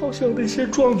好像那些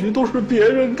壮举都是别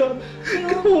人干的，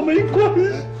跟我没关系。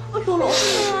哎呦，老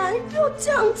师啊，你不要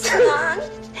这样子啦！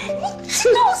你激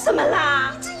动什么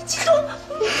啦？你这一激动，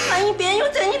万一别人又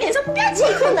在你脸上吧唧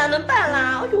一口，哪能办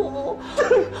啦？哎呦，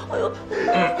哎呦，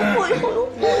我以后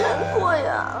好难过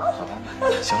呀！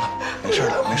行了，没事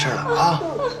了，没事了啊。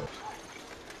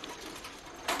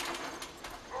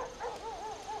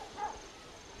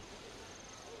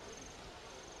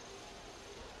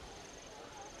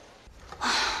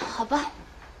好吧，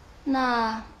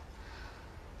那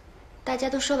大家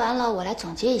都说完了，我来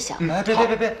总结一下。哎，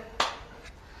别！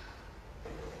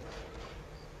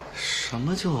什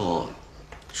么就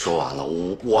说完了？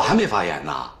我还没发言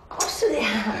呢。是的呀。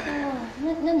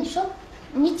那你说，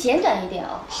你简短一点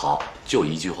哦。好，就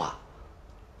一句话。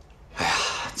哎呀，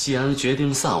既然决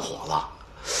定散伙了，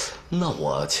那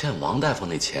我欠王大夫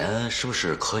那钱是不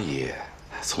是可以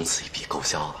从此一笔勾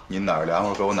销了？你哪儿凉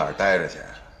快给我哪儿待着去。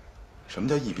什么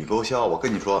叫一笔勾销？我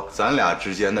跟你说，咱俩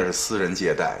之间那是私人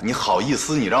借贷，你好意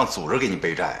思你让组织给你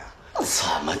背债啊？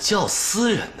怎么叫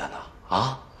私人的呢？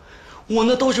啊，我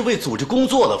那都是为组织工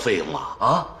作的费用啊！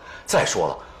啊，再说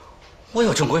了，我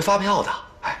有正规发票的。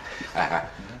哎，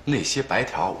那些白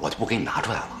条我就不给你拿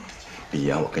出来了。李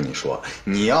岩，我跟你说，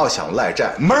你要想赖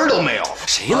债，门儿都没有。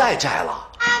谁赖债了？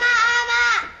阿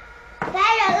妈，来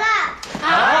人了！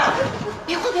啊！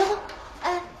别慌，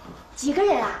几个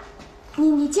人啊？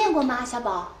你见过吗，小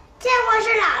宝？见过，是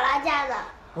姥姥家的。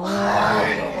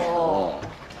哎呦，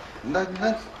那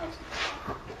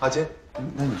阿杰，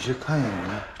那你去看一眼呗。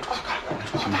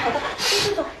好的，好的，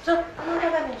走，到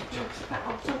外面去。哦，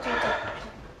走。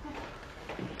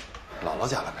姥姥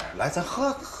家了没？来，咱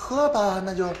喝吧，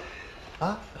那就，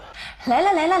啊。来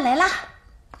了。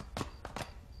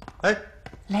哎，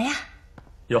来呀！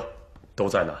哟，都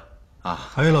在呢。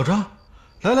啊，哎，老张，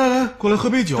来，过来喝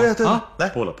杯酒。对啊，来。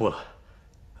不了。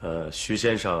徐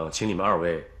先生，请你们2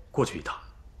位过去一趟。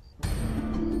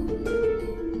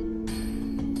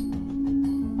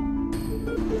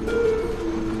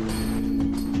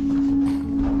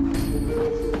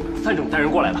范总带人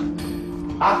过来了。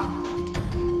啊！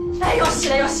哎，要洗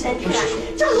了！你看，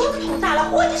这炉子捅大了，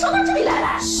火已经烧到这里来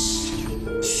了。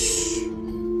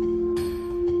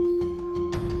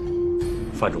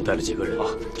范总带了几个人啊？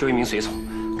就1名随从，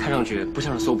看上去不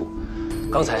像是搜捕。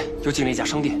刚才就进了一家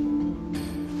商店。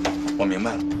我明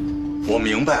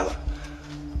白了。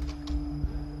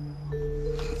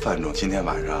范总今天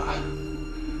晚上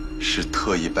是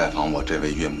特意拜访我这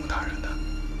位岳母大人的。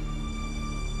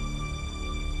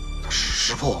他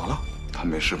识破我了？他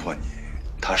没识破你，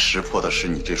他识破的是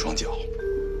你这双脚。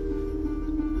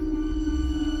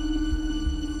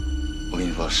我跟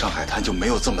你说，上海滩就没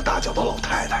有这么大脚的老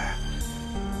太太。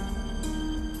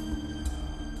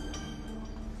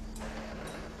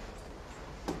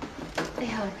哎呦，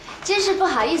真是不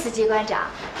好意思，机关长，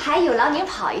还有劳您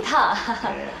跑一趟。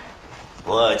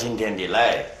我今天的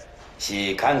来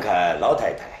是看看老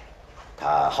太太，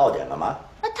她好点了吗？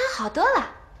她好多了，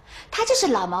她就是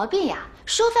老毛病呀，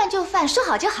说犯就犯，说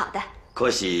好就好的。可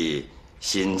是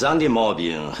心脏的毛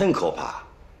病很可怕，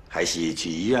还是去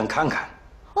医院看看。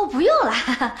哦，不用了，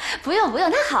不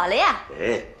用，她好了呀。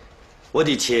哎，我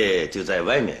的车就在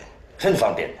外面，很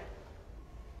方便的。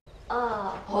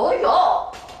哦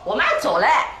哟，我妈走了。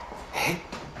哎，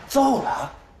走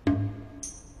了？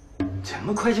这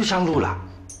么快就上路了？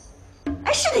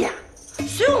哎，是的呀，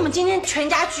所以我们今天全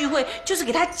家聚会就是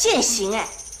给她践行。哎，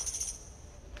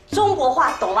中国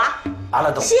话懂吧？阿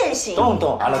拉懂。践行。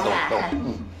懂，阿拉懂。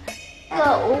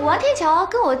王天桥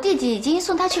跟我弟弟已经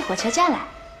送他去火车站了。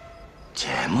这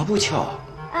么不巧？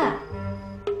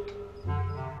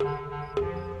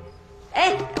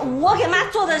哎，我给妈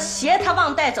做的鞋她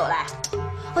忘带走了。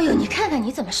哎呦，你看看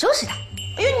你怎么收拾她！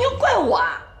哎呦，你又怪我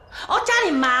啊！家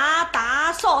里码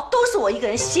打扫都是我一个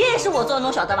人，鞋也是我做的，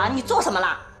侬晓得吗？你做什么了？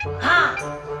啊？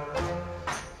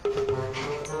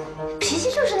脾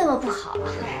气就是那么不好。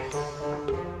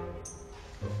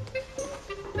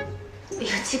哎呦，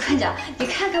机关长，你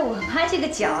看看我妈这个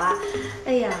脚啊，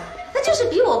哎呀，那就是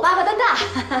比我爸爸的大。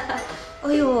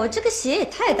哎呦，这个鞋也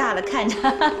太大了，看着。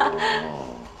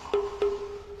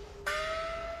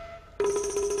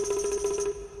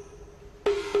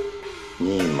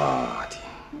你妈的，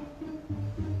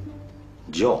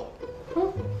脚，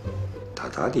大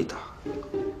大的大。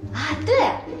啊，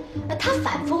对，他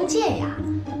反封建呀，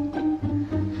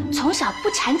从小不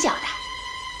缠脚的。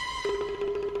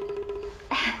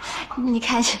你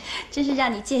看，真是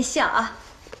让你见笑啊！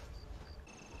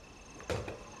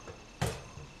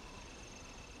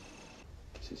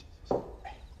谢谢。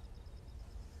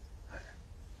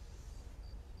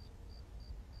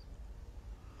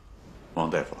王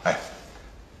大夫，哎，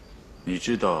你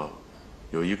知道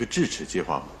有一个智齿计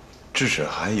划吗？智齿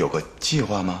还有个计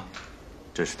划吗？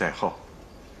这是代号。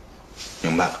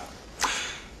明白了，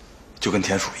就跟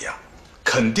田鼠一样，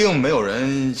肯定没有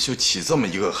人就起这么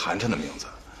一个寒碜的名字。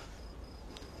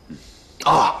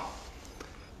啊，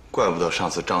怪不得上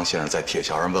次张先生在铁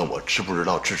桥上问我知不知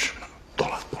道智齿呢。懂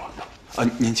了。啊，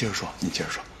您接着说。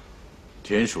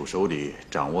田鼠手里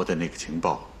掌握的那个情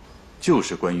报，就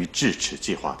是关于智齿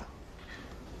计划的。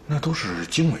那都是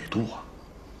经纬度啊。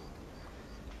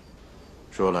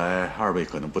说来二位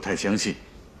可能不太相信，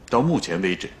到目前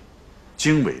为止，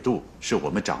经纬度是我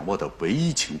们掌握的唯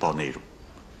一情报内容。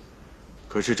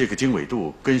可是这个经纬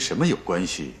度跟什么有关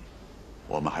系，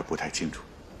我们还不太清楚。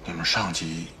你们上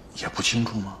级也不清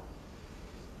楚吗？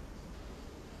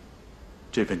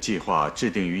这份计划制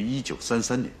定于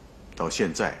1933年，到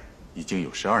现在已经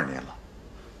有12年了。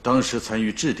当时参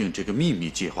与制定这个秘密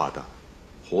计划的，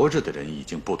活着的人已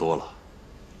经不多了。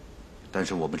但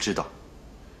是我们知道，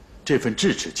这份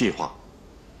智齿计划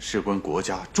事关国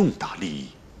家重大利益。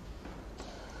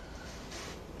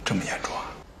这么严重啊？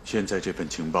现在这份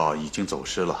情报已经走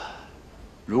失了，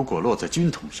如果落在军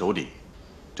统手里，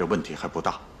这问题还不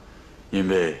大，因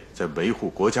为在维护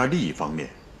国家利益方面，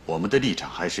我们的立场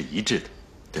还是一致的。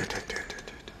对。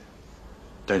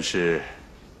但是，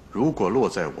如果落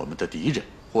在我们的敌人，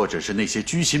或者是那些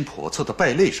居心叵测的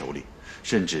败类手里，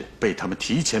甚至被他们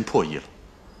提前破译了，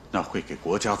那会给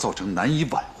国家造成难以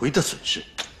挽回的损失。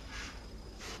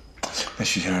那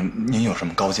许先生，您有什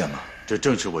么高见吗？这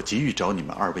正是我急于找你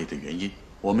们二位的原因。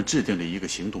我们制定了一个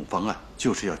行动方案，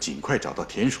就是要尽快找到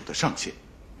田鼠的上线。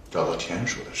找到田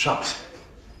鼠的上线？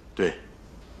对，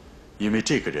因为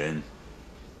这个人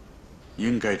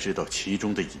应该知道其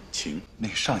中的隐情。那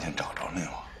个上线找着没有？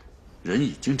人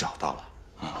已经找到了。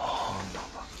哦，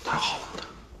太好了。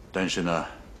但是呢，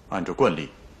按照惯例，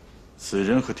此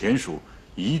人和田鼠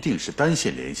一定是单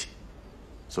线联系，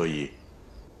所以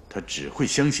他只会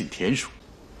相信田鼠。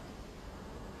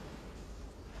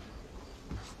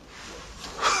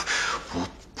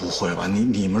不会吧？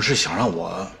你们是想让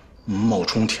我冒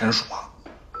充田鼠啊？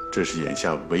这是眼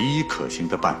下唯一可行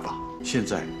的办法。现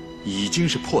在已经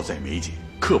是迫在眉睫，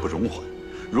刻不容缓。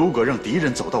如果让敌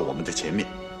人走到我们的前面，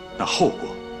那后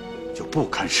果就不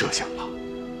堪设想了。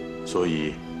所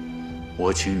以，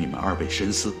我请你们二位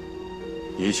深思，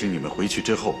也请你们回去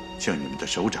之后向你们的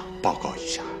首长报告一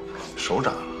下。首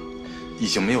长已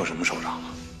经没有什么首长了，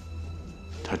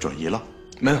他转移了？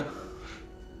没有，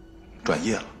转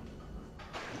业了。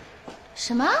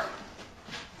什么？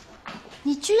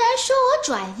你居然说我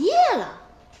转业了？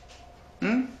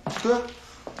对啊，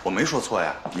我没说错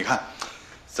呀。你看，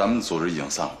咱们组织已经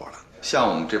散伙了。像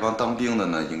我们这帮当兵的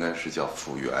呢，应该是叫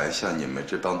复员；像你们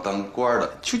这帮当官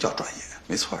的，就叫转业，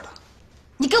没错的。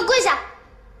你给我跪下！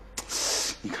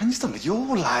你看你怎么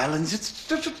又来了？你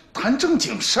这谈正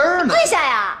经事儿呢？跪下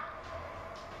呀！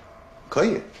可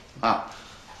以啊，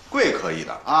跪可以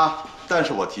的啊。但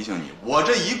是我提醒你，我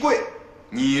这一跪，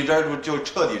你这就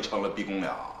彻底成了逼宫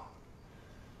了。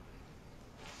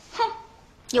哼，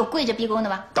有跪着逼宫的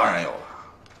吗？当然有了。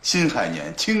辛亥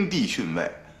年清帝逊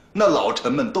位，那老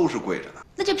臣们都是跪着的。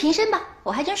那就平身吧，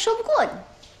我还真说不过你。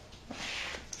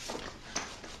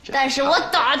但是我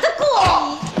打得过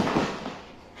你。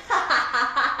哈哈哈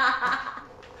哈哈！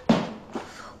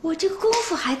我这个功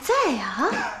夫还在呀！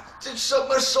这什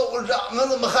么首长啊？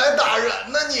怎么还打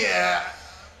人呢你？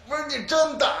不是你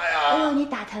真打呀？哎呦，你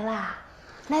打疼啦！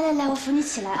来来来，我扶你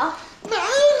起来啊！哪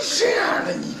有这样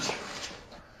的你？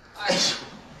哎呦！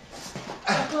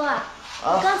大哥啊，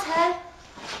我刚才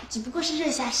只不过是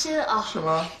热下身啊。是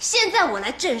吗？现在我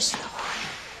来正式的话。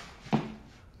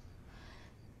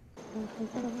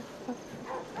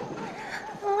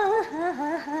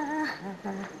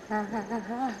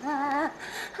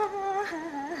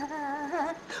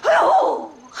哎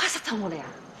呦，吓死疼我了呀！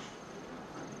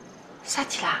啥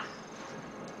体啦？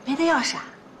没带钥匙啊？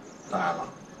当然了。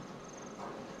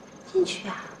进去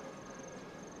呀。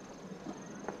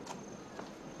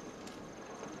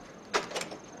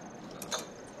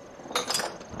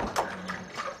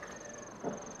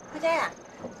回家呀。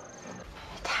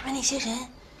他们那些人，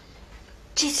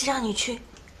这次让你去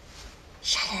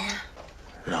杀人啊？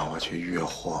让我去越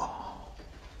货。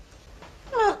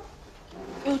那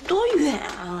有多远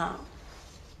啊？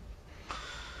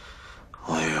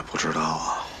我也不知道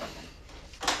啊。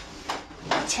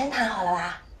钱谈好了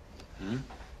吧？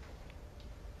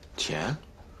钱？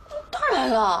当然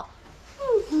了，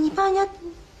你帮人家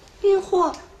运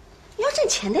货，你要挣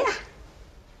钱的呀。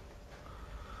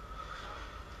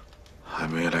还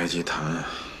没来及谈。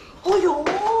哦呦，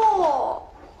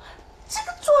这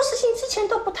个做事情之前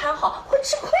都不谈好，会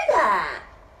吃亏的。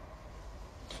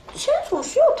钱总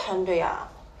是要谈的呀。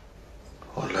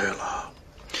我累了，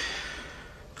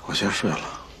我先睡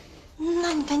了。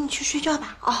那你赶紧去睡觉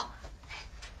吧。哦。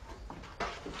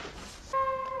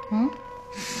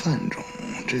范总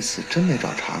这次真没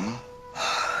找茬吗？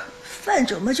范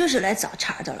总嘛就是来找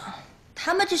茬的了，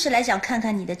他们就是来想看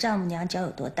看你的丈母娘脚有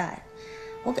多大呀。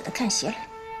我给他看邪了。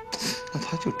那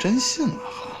他就真信了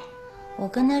哈。我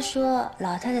跟他说，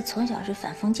老太太从小是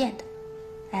反封建的，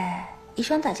哎，一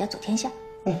双大脚走天下。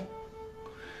哎，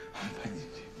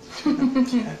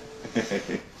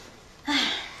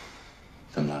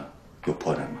怎么了？有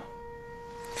破绽吗？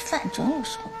范总有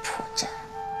什么破绽？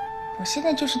我现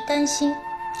在就是担心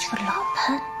这个老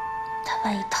潘，他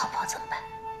万一逃跑怎么办？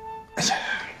哎呀，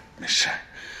没事，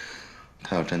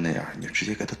他要真那样，你就直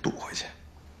接给他堵回去。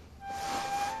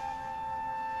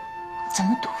怎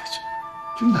么堵回去？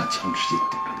就拿枪直接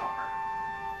顶着脑门，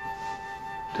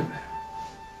对不对？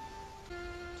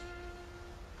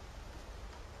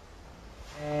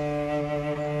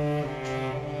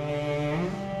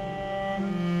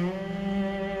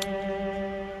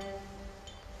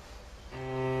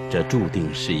这注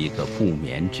定是一个不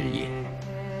眠之夜。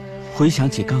回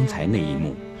想起刚才那一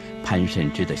幕，潘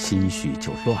慎之的心绪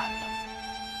就乱了。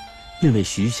因为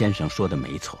徐先生说的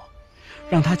没错，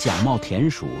让他假冒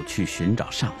田鼠去寻找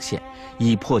上线，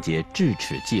以破解智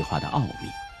齿计划的奥秘，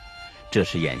这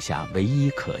是眼下唯一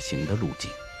可行的路径。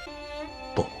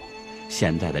不，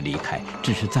现在的离开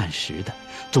只是暂时的，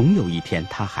总有一天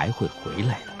他还会回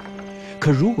来的。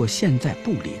可如果现在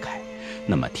不离开，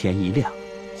那么天一亮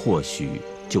或许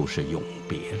就是永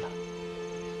别了。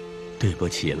对不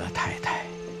起了，太太，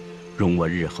容我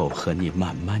日后和你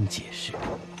慢慢解释，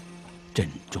珍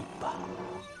重吧。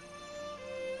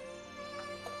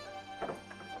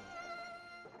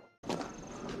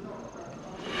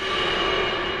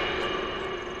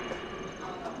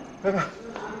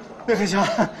别黑香，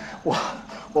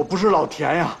我不是老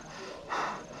田呀。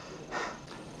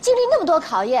经历那么多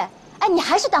考验，哎，你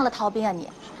还是当了逃兵啊你！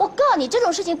我告诉你，这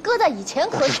种事情搁在以前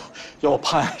可是要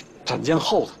判斩监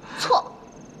候的。错，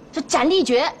是斩立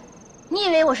决。你以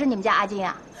为我是你们家阿金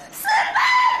啊？失败！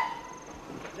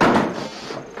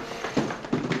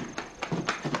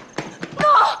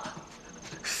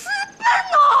失败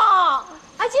了！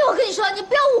阿金，我跟你说，你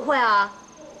不要误会啊。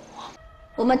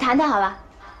我们谈谈好吧？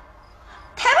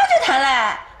谈吧就谈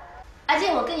嘞。阿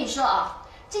金，我跟你说啊，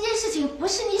这件事情不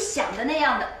是你想的那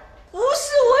样的，不是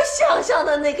我想象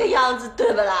的那个样子，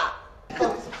对不啦？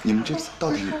你们这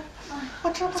到底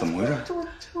怎么回事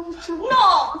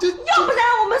？No， 要不然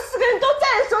我们4个人都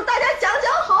在的时候，大家讲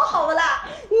好不啦？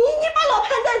你把老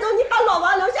潘带走，你把老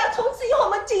王留下，从此以后我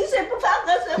们井水不犯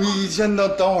河水。你先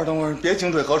等会儿，别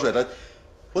井水河水的，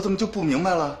我怎么就不明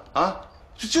白了啊？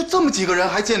就这么几个人，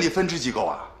还建立分支机构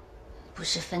啊？不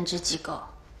是分支机构，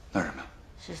那是什么？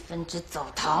是分支澡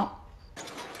堂。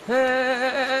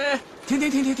哎！停！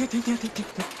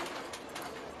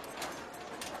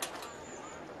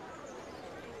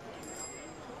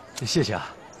谢谢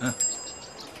啊。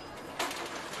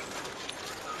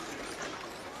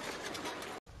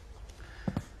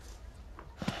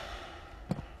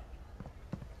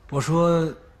我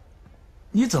说，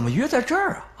你怎么约在这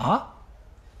儿啊？啊？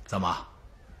怎么，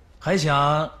还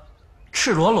想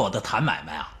赤裸裸的谈买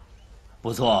卖啊？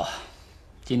不错，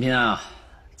今天啊，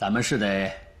咱们是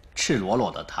得赤裸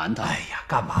裸的谈谈。哎呀，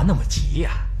干嘛那么急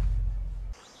呀？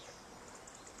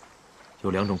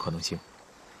有2种可能性：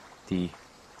第一，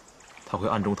他会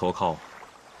暗中投靠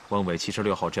汪伪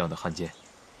76号这样的汉奸，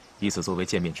以此作为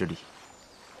见面之礼；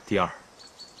第二，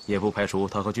也不排除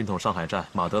他和军统上海站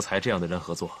马德才这样的人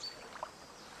合作，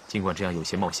尽管这样有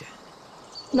些冒险。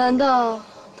难道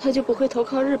他就不会投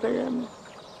靠日本人吗？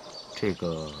这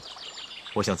个，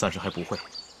我想暂时还不会。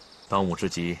当务之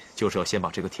急就是要先把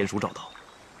这个田鼠找到。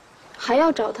还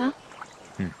要找他？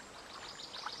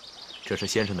这是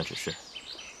先生的指示。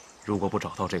如果不找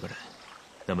到这个人，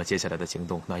那么接下来的行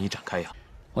动难以展开呀。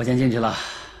我先进去了，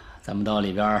咱们到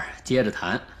里边接着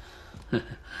谈。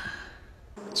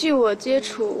据我接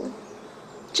触，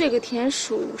这个田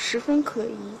鼠十分可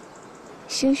疑，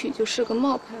兴许就是个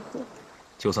冒牌货。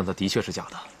就算他的确是假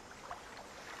的，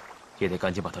也得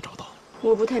赶紧把他找到。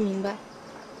我不太明白。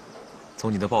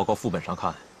从你的报告副本上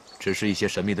看，只是一些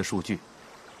神秘的数据，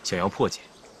想要破解，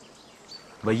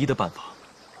唯一的办法，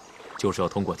就是要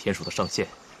通过田鼠的上线，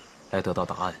来得到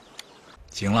答案。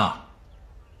行了，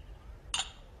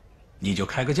你就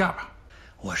开个价吧。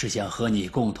我是想和你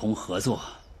共同合作，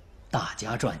大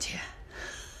家赚钱。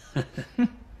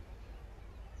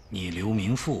你刘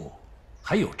明富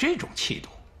还有这种气度？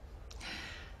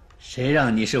谁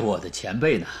让你是我的前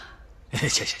辈呢？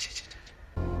行，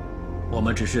我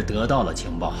们只是得到了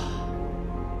情报，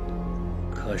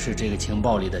可是这个情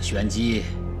报里的玄机，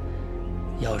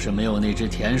要是没有那只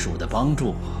田鼠的帮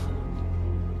助，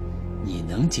你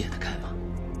能解得开吗？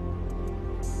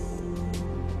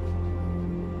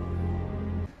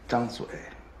张嘴。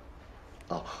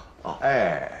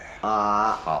哎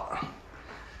啊，好，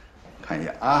看一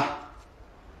眼啊。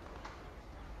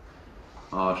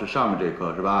是上面这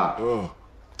颗是吧？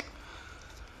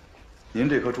您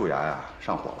这颗蛀牙呀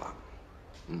上火了。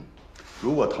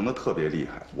如果疼得特别厉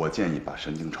害，我建议把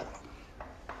神经抽了。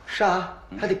啥？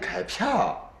还得开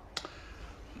瓢？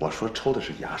我说抽的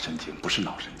是牙神经，不是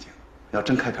脑神经。要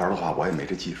真开瓢的话，我也没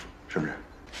这技术，是不是？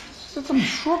这么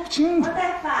说不清楚。王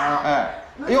大夫，哎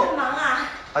呦，忙啊！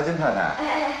阿金太太，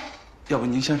哎，要不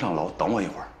您先上楼等我一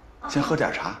会儿，先喝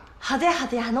点茶。好的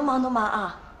呀，侬忙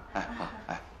啊。哎，好，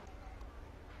哎，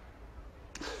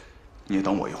你也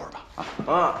等我一会儿吧，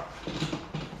啊。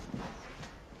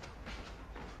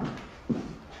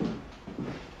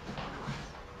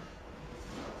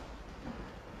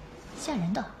吓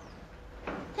人的。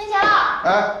天桥。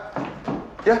哎，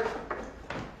耶，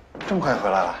这么快回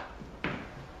来了？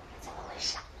怎么回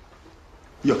事？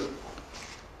哟，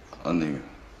那个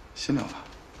新疗法。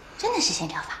真的是新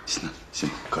疗法？新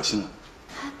可新了。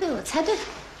还被我猜对了。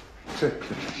是。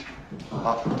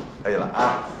好，可以了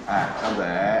啊！哎，张嘴。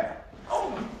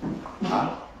啊。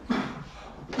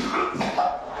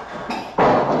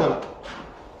对了，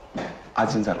阿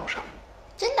金在楼上。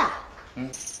真的？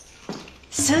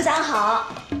首长好。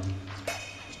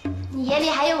你眼里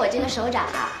还有我这个首长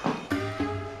啊？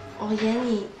哦，我眼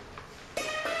里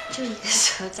就一个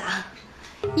首长，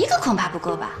一个恐怕不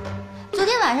够吧？昨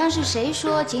天晚上是谁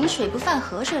说井水不犯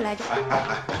河水来着？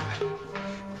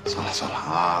算了算了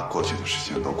啊，过去的事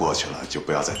情都过去了，就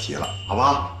不要再提了，好不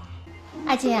好？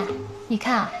阿金，你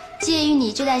看啊，介于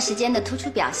你这段时间的突出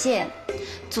表现，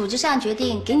组织上决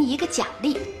定给你一个奖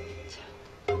励。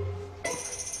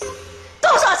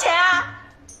多少钱啊？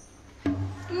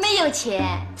没有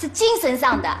钱，是精神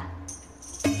上的。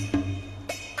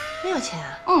没有钱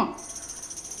啊？嗯。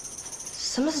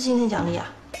什么是精神奖励啊？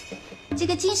这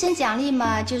个精神奖励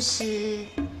嘛，就是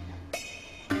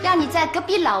让你在隔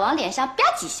壁老王脸上吧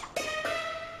唧一下。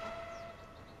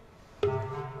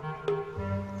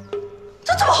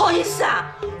这么好意思啊？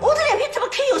我的脸皮怎么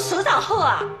可以有首长厚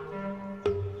啊？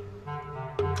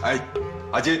哎，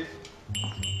阿金，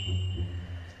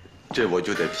这我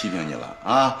就得批评你了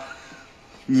啊！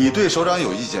你对首长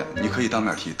有意见，你可以当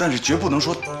面提，但是绝不能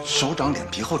说首长脸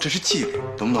皮厚，这是纪律，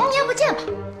懂不懂？要不这样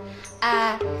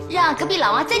吧，让隔壁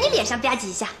老王在你脸上吧唧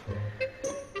一下。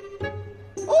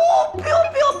哦，不要！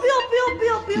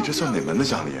你这算哪门子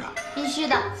奖励啊？必须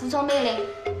的，服从命令。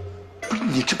不是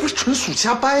你这不是纯属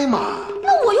瞎掰吗？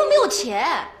那我又没有钱，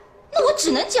那我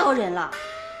只能教人了。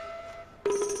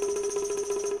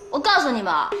我告诉你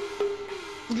们啊，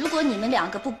如果你们两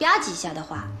个不吧唧一下的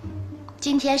话，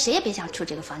今天谁也别想出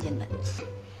这个房间门。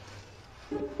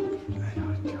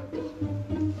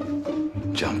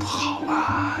这样不好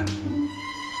啊！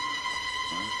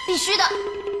必须的。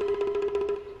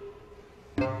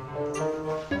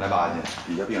来吧，阿金，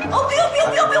底下病人。哦，不要！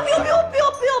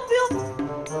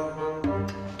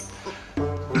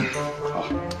好，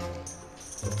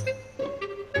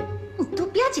你多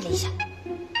吧唧了一下。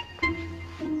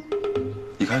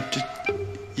你看这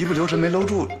一不留神没搂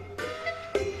住。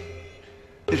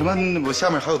那什么，我下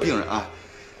面还有病人啊，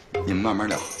你们慢慢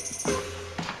聊。